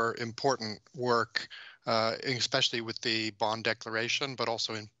your important work, especially with the Bonn Declaration, but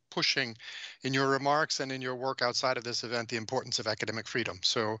also in pushing in your remarks and in your work outside of this event the importance of academic freedom.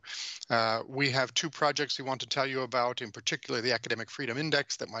 So we have 2 projects we want to tell you about, in particular the Academic Freedom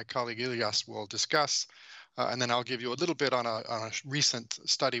Index that my colleague Ilyas will discuss. And then I'll give you a little bit on a recent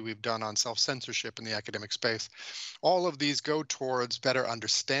study we've done on self-censorship in the academic space. All of these go towards better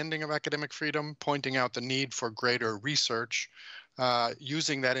understanding of academic freedom, pointing out the need for greater research,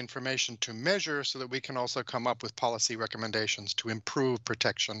 using that information to measure so that we can also come up with policy recommendations to improve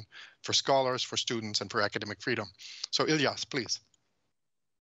protection for scholars, for students, and for academic freedom. So Ilyas, please.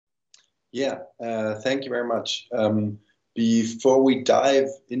 Yeah, thank you very much. Before we dive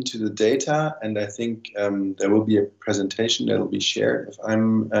into the data, and I think there will be a presentation that will be shared, if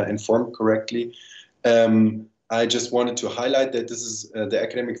I'm informed correctly, I just wanted to highlight that this is the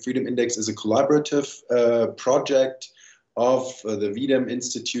Academic Freedom Index is a collaborative project of the Wiedem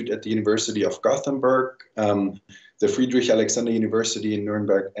Institute at the University of Gothenburg, the Friedrich Alexander University in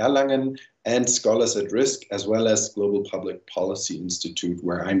Nuremberg-Erlangen, and Scholars at Risk, as well as Global Public Policy Institute,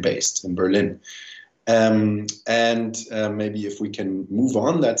 where I'm based in Berlin. Maybe if we can move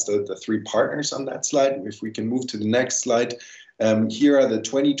on, that's the 3 partners on that slide. If we can move to the next slide, here are the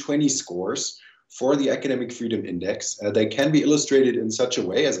 2020 scores for the Academic Freedom Index. They can be illustrated in such a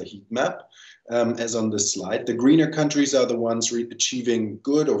way as a heat map. as on this slide. The greener countries are the ones achieving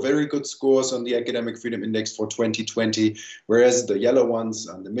good or very good scores on the Academic Freedom Index for 2020, whereas the yellow ones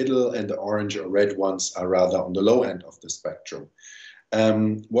are in the middle and the orange or red ones are rather on the low end of the spectrum.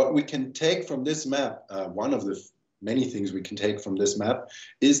 What we can take from this map, one of the many things we can take from this map,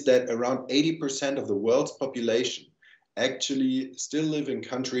 is that around 80% of the world's population actually still live in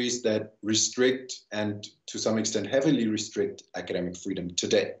countries that restrict and to some extent heavily restrict academic freedom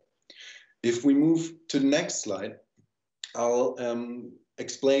today. If we move to the next slide, I'll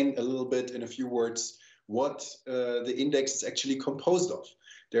explain a little bit in a few words what the index is actually composed of.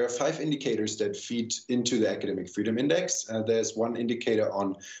 There are 5 indicators that feed into the Academic Freedom Index. There's one indicator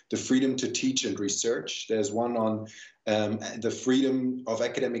on the freedom to teach and research. There's one on the freedom of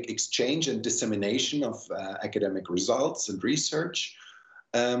academic exchange and dissemination of academic results and research.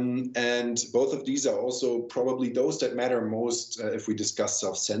 And both of these are also probably those that matter most if we discuss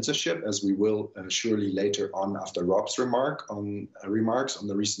self-censorship, as we will surely later on after Rob's remarks on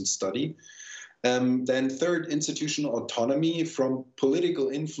the recent study. Then third, institutional autonomy from political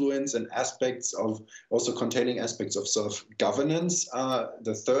influence and aspects of also containing aspects of self-governance,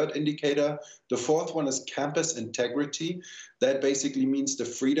 the third indicator. The fourth one is campus integrity. That basically means the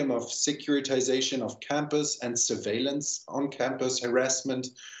freedom of securitization of campus and surveillance on campus, harassment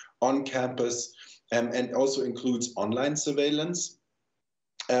on campus, and also includes online surveillance.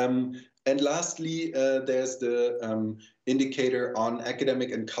 And lastly, there's the indicator on academic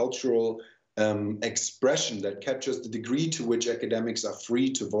and cultural expression that captures the degree to which academics are free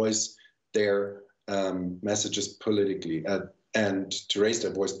to voice their messages politically and to raise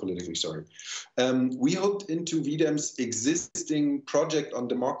their voice politically, sorry. We hooked into VDEM's existing project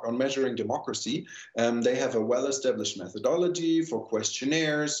on measuring democracy. They have a well-established methodology for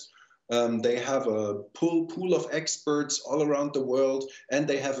questionnaires. They have a pool of experts all around the world, and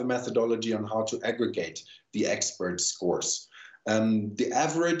they have a methodology on how to aggregate the expert scores. The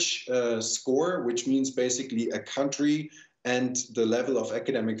average score, which means basically a country and the level of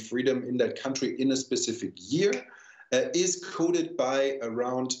academic freedom in that country in a specific year, is coded by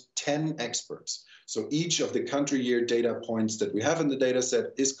around 10 experts. So each of the country year data points that we have in the data set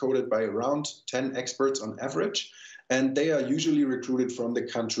is coded by around 10 experts on average, and they are usually recruited from the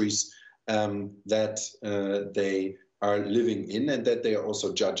countries that they are living in and that they are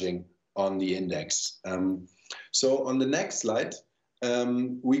also judging on the index. So on the next slide,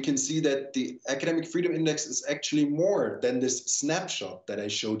 we can see that the Academic Freedom Index is actually more than this snapshot that I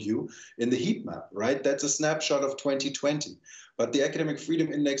showed you in the heat map, right? That's a snapshot of 2020. But the Academic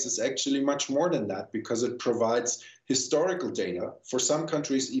Freedom Index is actually much more than that because it provides historical data for some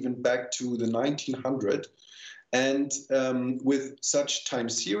countries even back to the 1900s. And with such time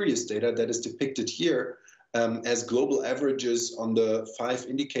series data that is depicted here as global averages on the 5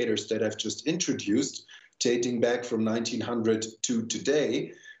 indicators that I've just introduced, dating back from 1900 to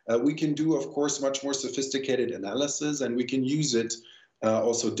today, we can do, of course, much more sophisticated analysis, and we can use it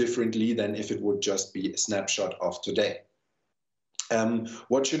also differently than if it would just be a snapshot of today.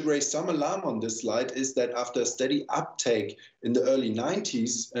 What should raise some alarm on this slide is that after a steady uptake in the early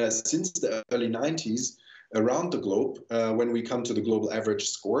 90s, since the early 90s, around the globe, when we come to the global average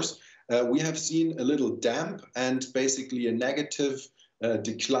scores, we have seen a little damp and basically a negative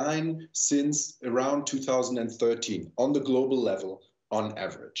decline since around 2013 on the global level on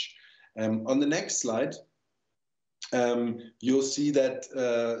average. On the next slide, you'll see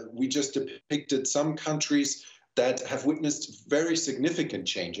that we just depicted some countries that have witnessed very significant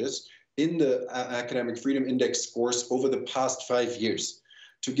changes in the Academic Freedom Index scores over the past 5 years.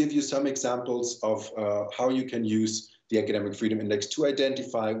 To give you some examples of how you can use the Academic Freedom Index to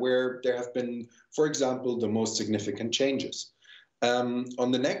identify where there have been, for example, the most significant changes.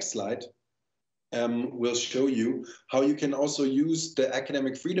 On the next slide, we'll show you how you can also use the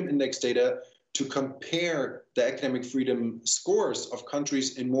Academic Freedom Index data to compare the academic freedom scores of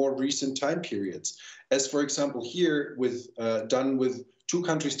countries in more recent time periods. As for example, here done with 2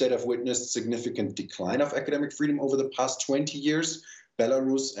 countries that have witnessed significant decline of academic freedom over the past 20 years,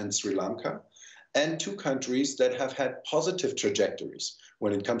 Belarus and Sri Lanka, and 2 countries that have had positive trajectories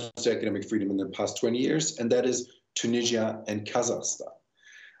when it comes to academic freedom in the past 20 years, and that is Tunisia and Kazakhstan.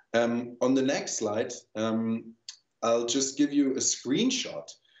 On the next slide, I'll just give you a screenshot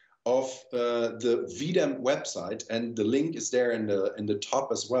of the VDEM website, and the link is there in the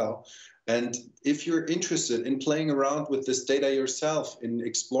top as well. And if you're interested in playing around with this data yourself, in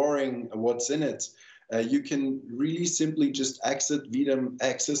exploring what's in it, you can really simply just access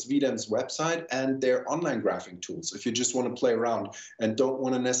VDEM's website and their online graphing tools if you just want to play around and don't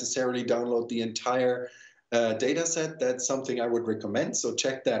want to necessarily download the entire data set. That's something I would recommend, so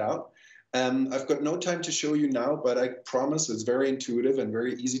check that out. I've got no time to show you now, but I promise it's very intuitive and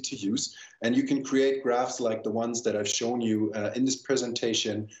very easy to use. And you can create graphs like the ones that I've shown you in this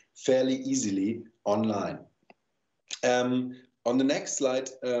presentation fairly easily online. On the next slide,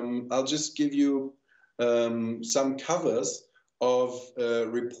 I'll just give you some covers of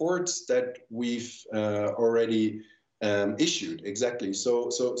reports that we've already issued. Exactly. So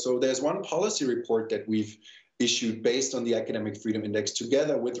there's one policy report that we've issued based on the Academic Freedom Index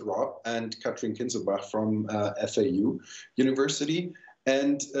together with Rob and Katrin Kinzelbach from FAU University.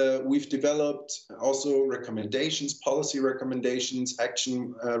 And we've developed also recommendations, policy recommendations,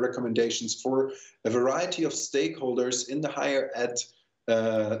 action recommendations for a variety of stakeholders in the higher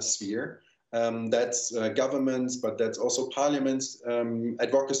ed sphere. That's governments, but that's also parliaments,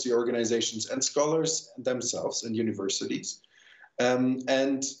 advocacy organizations, and scholars themselves and universities.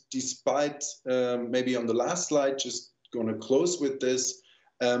 And despite, maybe on the last slide, just going to close with this,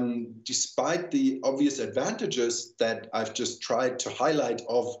 despite the obvious advantages that I've just tried to highlight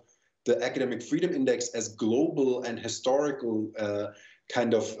of the Academic Freedom Index as global and historical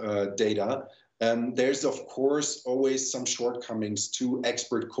kind of data, there's of course always some shortcomings to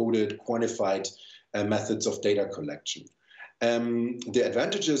expert-coded, quantified methods of data collection. The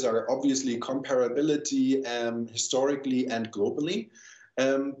advantages are obviously comparability historically and globally,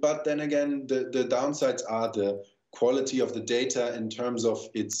 but then again, the downsides are the quality of the data in terms of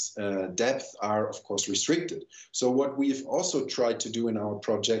its depth are of course restricted. So what we've also tried to do in our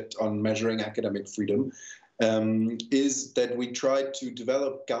project on measuring academic freedom is that we tried to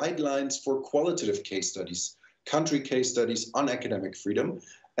develop guidelines for qualitative case studies, country case studies on academic freedom,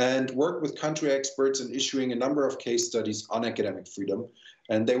 and work with country experts in issuing a number of case studies on academic freedom.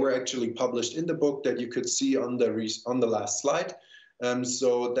 And they were actually published in the book that you could see on the last slide.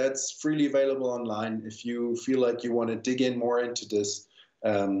 So that's freely available online. If you feel like you want to dig in more into this,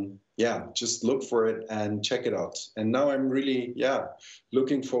 yeah, just look for it and check it out. And now I'm really,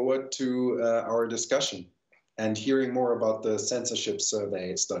 looking forward to our discussion and hearing more about the censorship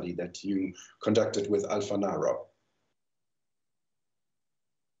survey study that you conducted with Alfanaro.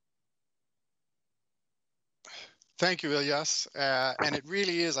 Thank you, Ilyas. And it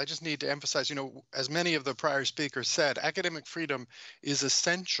really is, I just need to emphasize, you know, as many of the prior speakers said, academic freedom is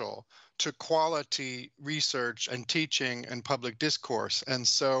essential to quality research and teaching and public discourse. And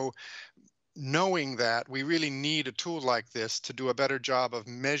so knowing that, we really need a tool like this to do a better job of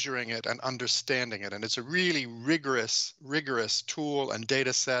measuring it and understanding it. And it's a really rigorous tool and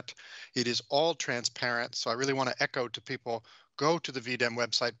data set. It is all transparent. So I really want to echo to people, go to the VDEM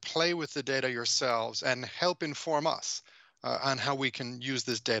website, play with the data yourselves, and help inform us on how we can use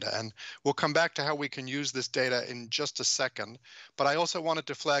this data. And we'll come back to how we can use this data in just a second. But I also wanted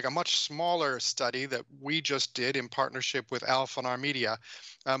to flag a much smaller study that we just did in partnership with Alphanar Media,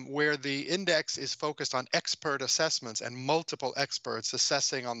 where the index is focused on expert assessments and multiple experts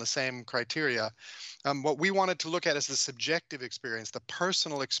assessing on the same criteria. What we wanted to look at is the subjective experience, the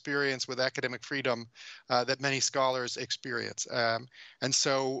personal experience with academic freedom that many scholars experience. And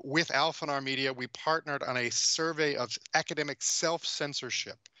so with Alphanar Media, we partnered on a survey of academic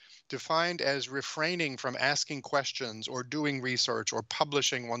self-censorship, defined as refraining from asking questions or doing research or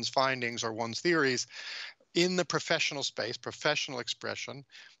publishing one's findings or one's theories in the professional space, professional expression,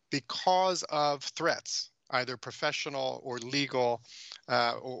 because of threats, either professional or legal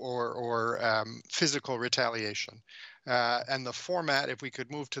or physical retaliation. And the format, if we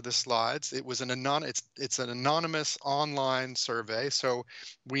could move to the slides, it was it's an anonymous online survey. So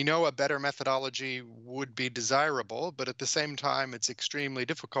we know a better methodology would be desirable, but at the same time, it's extremely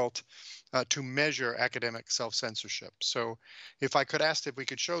difficult to measure academic self-censorship. So if I could ask if we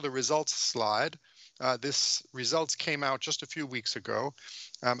could show the results slide. This results came out just a few weeks ago,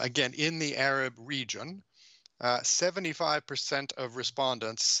 again, in the Arab region. 75% of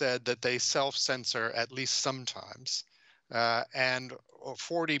respondents said that they self-censor at least sometimes, and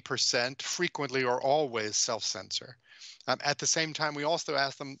 40% frequently or always self-censor. At the same time, we also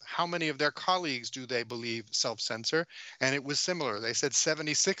asked them how many of their colleagues do they believe self-censor, and it was similar. They said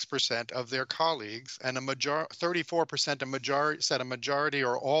 76% of their colleagues, and 34% said a majority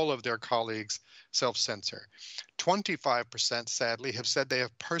or all of their colleagues self-censor. 25%, sadly, have said they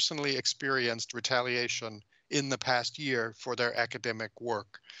have personally experienced retaliation in the past year for their academic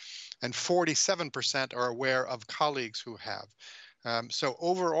work. And 47% are aware of colleagues who have. So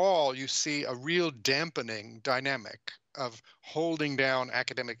overall, you see a real dampening dynamic of holding down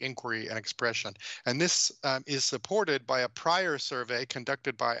academic inquiry and expression. And this is supported by a prior survey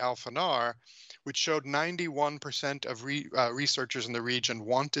conducted by Alphanar, which showed 91% of researchers in the region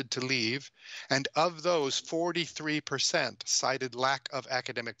wanted to leave. And of those, 43% cited lack of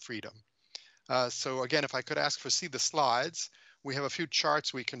academic freedom. So again, if I could ask for see the slides, we have a few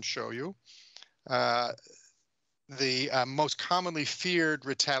charts we can show you. The most commonly feared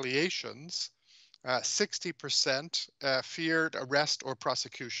retaliations, 60% feared arrest or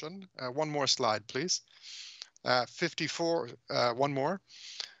prosecution. One more slide, please.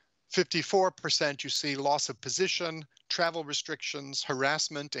 54% you see loss of position, travel restrictions,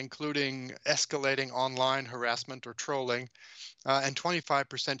 harassment, including escalating online harassment or trolling, and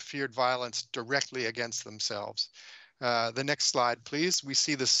 25% feared violence directly against themselves. The next slide, please. We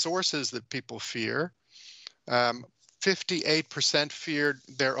see the sources that people fear. 58% feared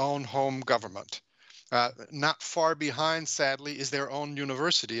their own home government. Not far behind, sadly, is their own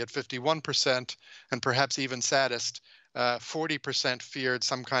university at 51%, and perhaps even saddest, 40% feared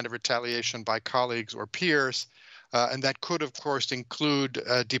some kind of retaliation by colleagues or peers, and that could, of course, include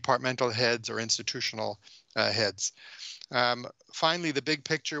departmental heads or institutional heads. Finally, the big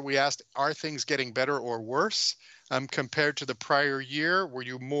picture, we asked, are things getting better or worse compared to the prior year? Were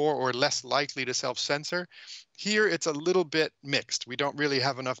you more or less likely to self-censor? Here, it's a little bit mixed. We don't really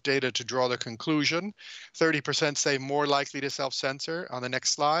have enough data to draw the conclusion. 30% say more likely to self-censor on the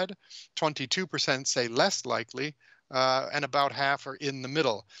next slide. 22% say less likely. And about half are in the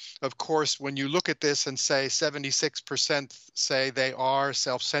middle. Of course, when you look at this and say 76% say they are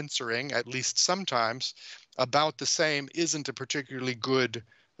self-censoring, at least sometimes, about the same isn't a particularly good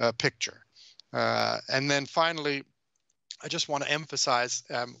picture. And then finally, I just want to emphasize,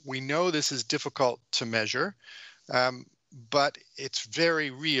 we know this is difficult to measure, but it's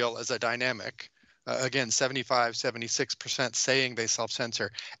very real as a dynamic. Again, 76% saying they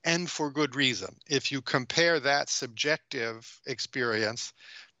self-censor, and for good reason. If you compare that subjective experience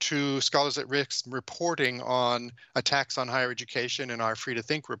to Scholars at Risk reporting on attacks on higher education in our Free to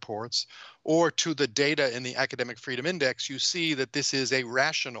Think reports, or to the data in the Academic Freedom Index, you see that this is a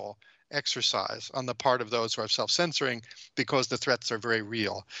rational exercise on the part of those who are self-censoring because the threats are very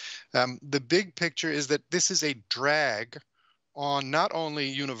real. The big picture is that this is a drag on not only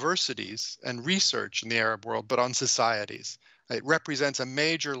universities and research in the Arab world, but on societies. It represents a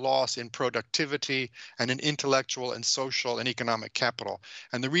major loss in productivity and in intellectual and social and economic capital.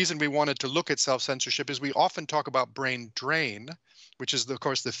 And the reason we wanted to look at self-censorship is we often talk about brain drain, which is, of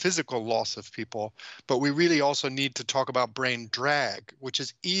course, the physical loss of people, but we really also need to talk about brain drag, which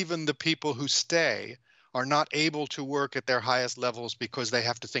is even the people who stay are not able to work at their highest levels because they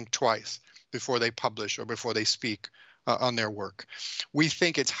have to think twice before they publish or before they speak on their work. We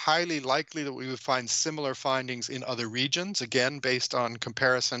think it's highly likely that we would find similar findings in other regions, again, based on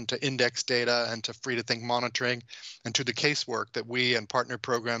comparison to index data and to free to think monitoring and to the casework that we and partner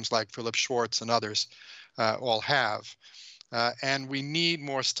programs like Philipp Schwartz and others all have. And we need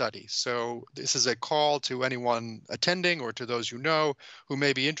more studies. So this is a call to anyone attending or to those you know who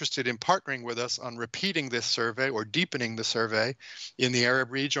may be interested in partnering with us on repeating this survey or deepening the survey in the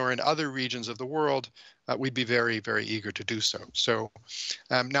Arab region or in other regions of the world. We'd be very, very eager to do so. So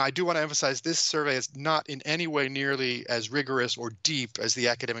now I do want to emphasize this survey is not in any way nearly as rigorous or deep as the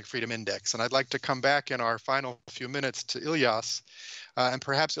Academic Freedom Index. And I'd like to come back in our final few minutes to Ilyas. And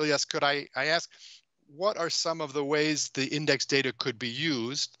perhaps, Ilyas, could I ask, what are some of the ways the index data could be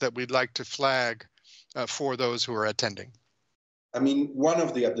used that we'd like to flag for those who are attending? I mean, one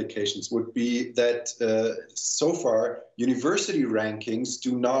of the applications would be that so far, university rankings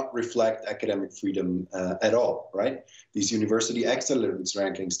do not reflect academic freedom at all, right? These university excellence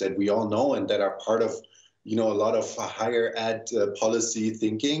rankings that we all know and that are part of, you know, a lot of higher ed policy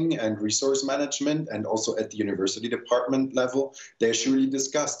thinking and resource management, and also at the university department level, they're surely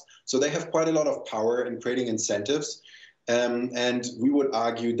discussed. So they have quite a lot of power in creating incentives. And we would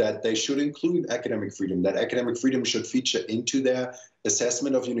argue that they should include academic freedom, that academic freedom should feature into their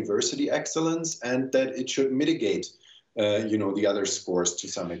assessment of university excellence, and that it should mitigate, you know, the other scores to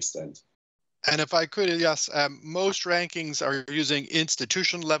some extent. And if I could, yes, most rankings are using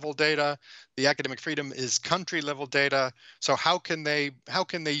institution level data. The academic freedom is country level data. So how can they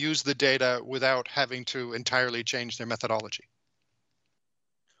use the data without having to entirely change their methodology?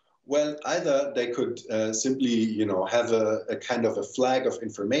 Well, either they could simply, you know, have a kind of a flag of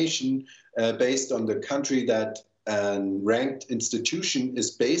information based on the country that a ranked institution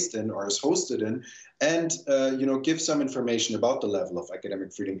is based in or is hosted in, and you know, give some information about the level of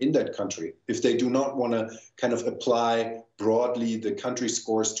academic freedom in that country. If they do not want to kind of apply broadly the country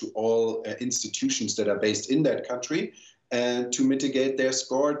scores to all institutions that are based in that country, and to mitigate their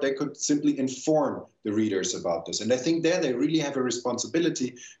score, they could simply inform the readers about this. And I think there they really have a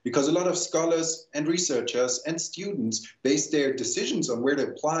responsibility, because a lot of scholars and researchers and students base their decisions on where to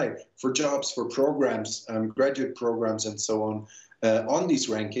apply for jobs, for programs, graduate programs, and so on, on these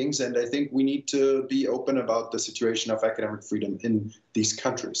rankings. And I think we need to be open about the situation of academic freedom in these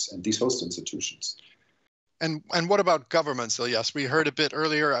countries and these host institutions. And what about governments, Ilyas? We heard a bit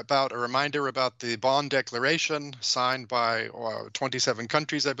earlier about a reminder about the Bonn Declaration signed by 27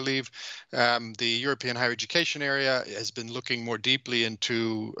 countries, I believe. The European higher education area has been looking more deeply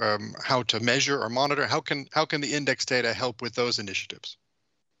into how to measure or monitor. How can the index data help with those initiatives?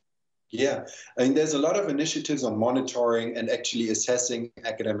 Yeah, I mean, there's a lot of initiatives on monitoring and actually assessing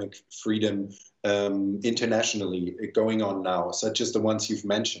academic freedom internationally going on now, such as the ones you've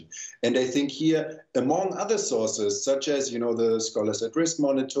mentioned. And I think here, among other sources, such as, the Scholars at Risk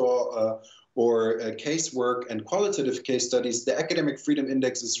Monitor or casework and qualitative case studies, the Academic Freedom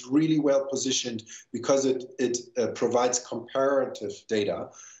Index is really well positioned because it provides comparative data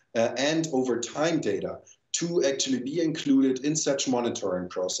and over time data to actually be included in such monitoring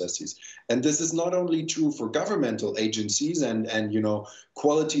processes. And this is not only true for governmental agencies and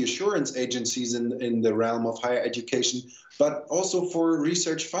quality assurance agencies in the realm of higher education, but also for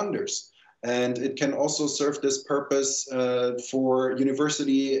research funders. And it can also serve this purpose for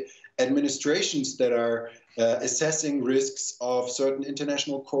university administrations that are assessing risks of certain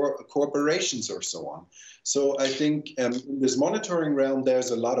international corporations or so on. So I think in this monitoring realm,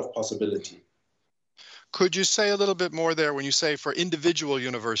 there's a lot of possibility. Could you say a little bit more there when you say for individual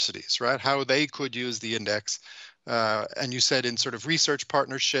universities, right, how they could use the index? And you said in sort of research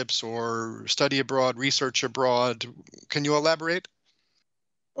partnerships or study abroad, research abroad. Can you elaborate?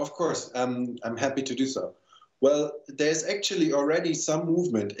 Of course, I'm happy to do so. Well, there's actually already some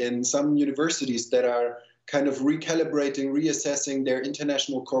movement in some universities that are kind of recalibrating, reassessing their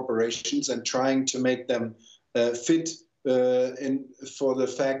international corporations and trying to make them fit for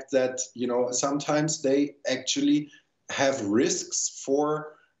the fact that, sometimes they actually have risks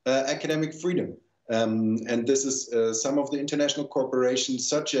for academic freedom. And this is some of the international corporations,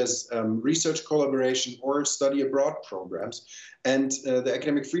 such as research collaboration or study abroad programs. And the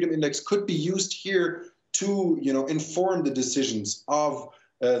Academic Freedom Index could be used here to, inform the decisions of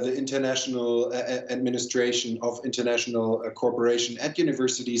the international administration of international corporation at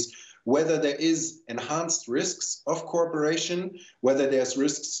universities, whether there is enhanced risks of cooperation, whether there's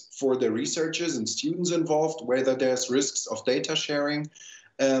risks for the researchers and students involved, whether there's risks of data sharing,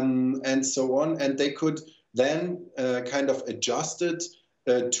 and so on. And they could then kind of adjust it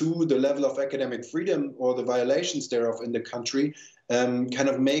to the level of academic freedom or the violations thereof in the country, kind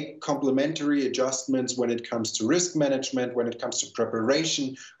of make complementary adjustments when it comes to risk management, when it comes to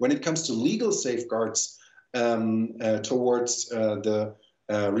preparation, when it comes to legal safeguards towards the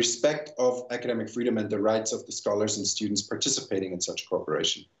respect of academic freedom and the rights of the scholars and students participating in such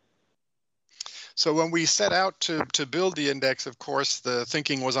cooperation. So when we set out to build the index, of course, the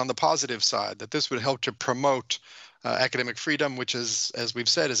thinking was on the positive side, that this would help to promote academic freedom, which is, as we've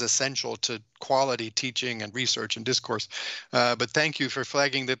said, is essential to quality teaching and research and discourse. But thank you for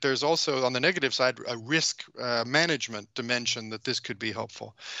flagging that there's also, on the negative side, a risk management dimension that this could be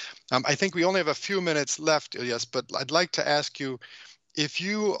helpful. I think we only have a few minutes left, Ilyas, but I'd like to ask you, if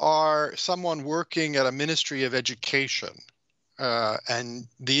you are someone working at a Ministry of Education and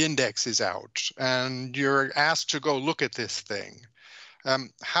the index is out and you're asked to go look at this thing,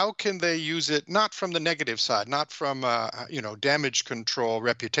 how can they use it, not from the negative side, not from damage control,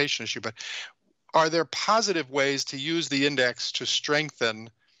 reputation issue, but are there positive ways to use the index to strengthen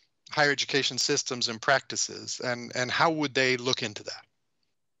higher education systems and practices, and how would they look into that?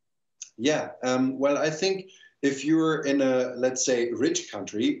 Yeah, well, I think if you're in a, let's say, rich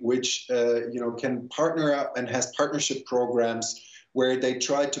country, which can partner up and has partnership programs where they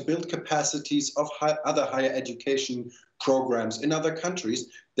try to build capacities of other higher education programs in other countries,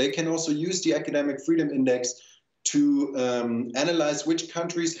 they can also use the Academic Freedom Index to analyze which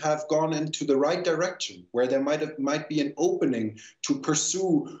countries have gone into the right direction, where there might be an opening to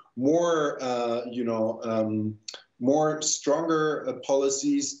pursue more, more stronger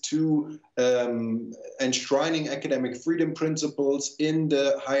policies to enshrining academic freedom principles in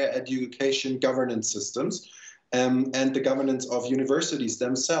the higher education governance systems and the governance of universities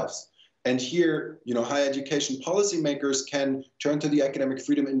themselves. And here, higher education policymakers can turn to the Academic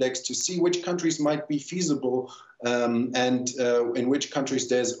Freedom Index to see which countries might be feasible and in which countries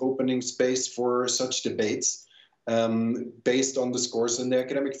there's opening space for such debates based on the scores in the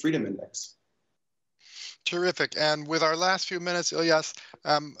Academic Freedom Index. Terrific. And with our last few minutes, Ilyas,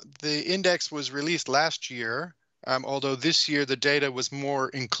 the index was released last year, although this year the data was more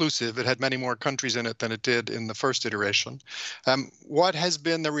inclusive. It had many more countries in it than it did in the first iteration. What has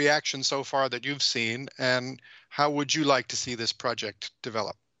been the reaction so far that you've seen, and how would you like to see this project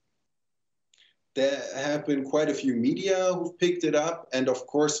develop? there have been quite a few media who've picked it up. And of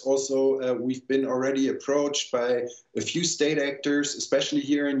course, also we've been already approached by a few state actors, especially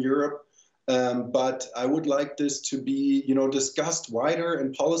here in Europe. But I would like this to be, discussed wider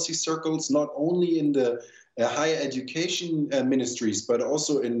in policy circles, not only in the higher education ministries, but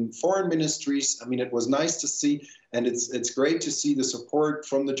also in foreign ministries. I mean, it was nice to see, and it's great to see the support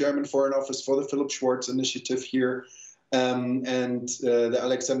from the German Foreign Office for the Philipp Schwartz Initiative here. And the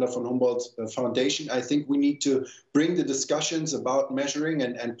Alexander von Humboldt Foundation. I think we need to bring the discussions about measuring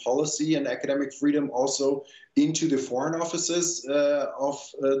and policy and academic freedom also into the foreign offices of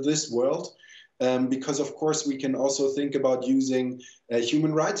this world. Because, of course, we can also think about using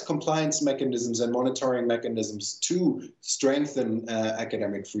human rights compliance mechanisms and monitoring mechanisms to strengthen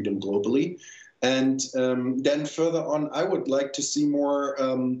academic freedom globally. And then further on, I would like to see more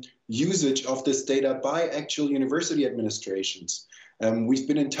usage of this data by actual university administrations. We've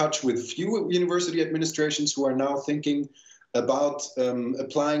been in touch with few university administrations who are now thinking about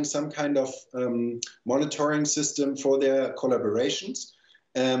applying some kind of monitoring system for their collaborations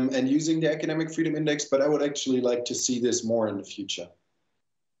and using the Academic Freedom Index, but I would actually like to see this more in the future.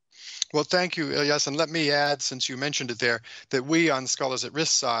 Well, thank you, Ilyas. And let me add, since you mentioned it there, that we on Scholars at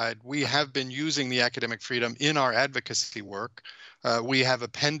Risk side, we have been using the academic freedom in our advocacy work. We have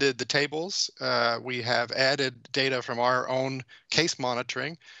appended the tables. We have added data from our own case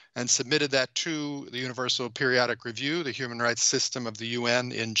monitoring and submitted that to the Universal Periodic Review, the human rights system of the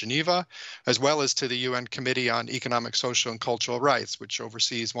UN in Geneva, as well as to the UN Committee on Economic, Social, and Cultural Rights, which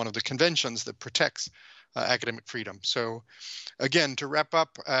oversees one of the conventions that protects academic freedom. So again, to wrap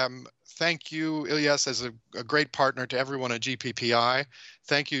up, thank you, Ilyas, as a great partner to everyone at GPPI.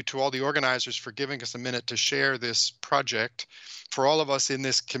 Thank you to all the organizers for giving us a minute to share this project. For all of us in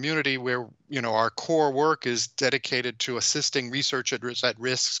this community where, our core work is dedicated to assisting researchers at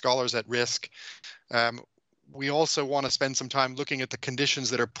risk, scholars at risk, we also want to spend some time looking at the conditions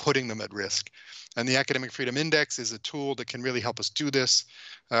that are putting them at risk. And the Academic Freedom Index is a tool that can really help us do this.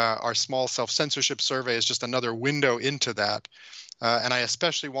 Our small self-censorship survey is just another window into that. And I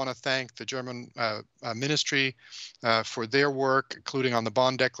especially want to thank the German ministry for their work, including on the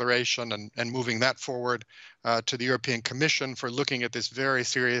Bonn Declaration and moving that forward, to the European Commission for looking at this very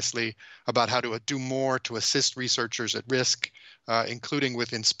seriously about how to do more to assist researchers at risk, including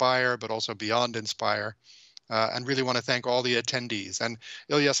with Inspire, but also beyond Inspire. And really want to thank all the attendees. And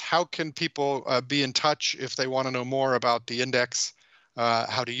Ilyas, how can people be in touch if they want to know more about the index,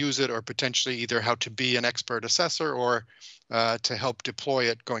 how to use it, or potentially either how to be an expert assessor or to help deploy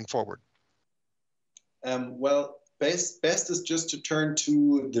it going forward? Well, best is just to turn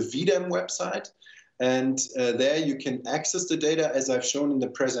to the VDEM website. And there you can access the data as I've shown in the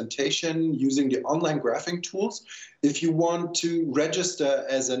presentation using the online graphing tools. If you want to register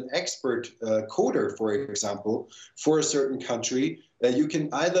as an expert coder, for example, for a certain country, you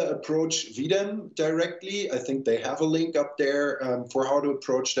can either approach VDEM directly. I think they have a link up there for how to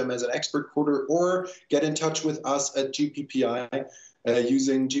approach them as an expert coder, or get in touch with us at GPPI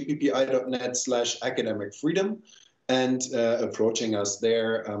using gppi.net/academic freedom. And approaching us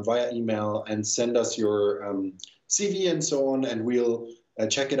there via email and send us your CV and so on, and we'll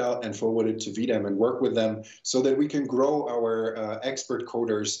check it out and forward it to VDEM and work with them so that we can grow our expert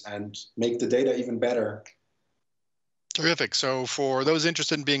coders and make the data even better. Terrific. So for those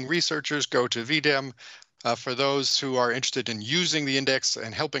interested in being researchers, go to VDEM. For those who are interested in using the index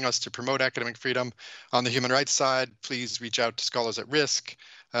and helping us to promote academic freedom on the human rights side, please reach out to Scholars at Risk.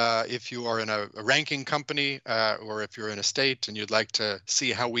 If you are in a ranking company or if you're in a state and you'd like to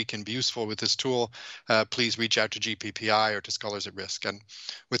see how we can be useful with this tool, please reach out to GPPI or to Scholars at Risk. And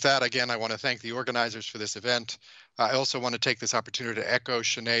with that, again, I want to thank the organizers for this event. I also want to take this opportunity to echo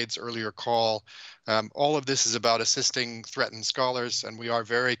Sinead's earlier call. All of this is about assisting threatened scholars, and we are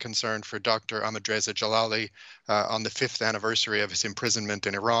very concerned for Dr. Ahmadreza Jalali on the 5th anniversary of his imprisonment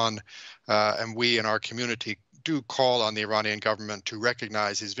in Iran. And we in our community do call on the Iranian government to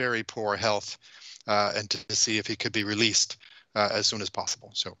recognize his very poor health and to see if he could be released as soon as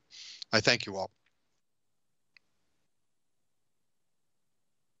possible. So I thank you all.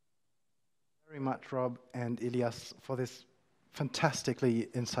 Very much, Rob and Ilyas, for this fantastically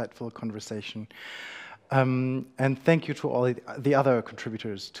insightful conversation. And thank you to all the other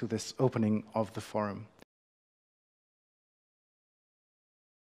contributors to this opening of the forum.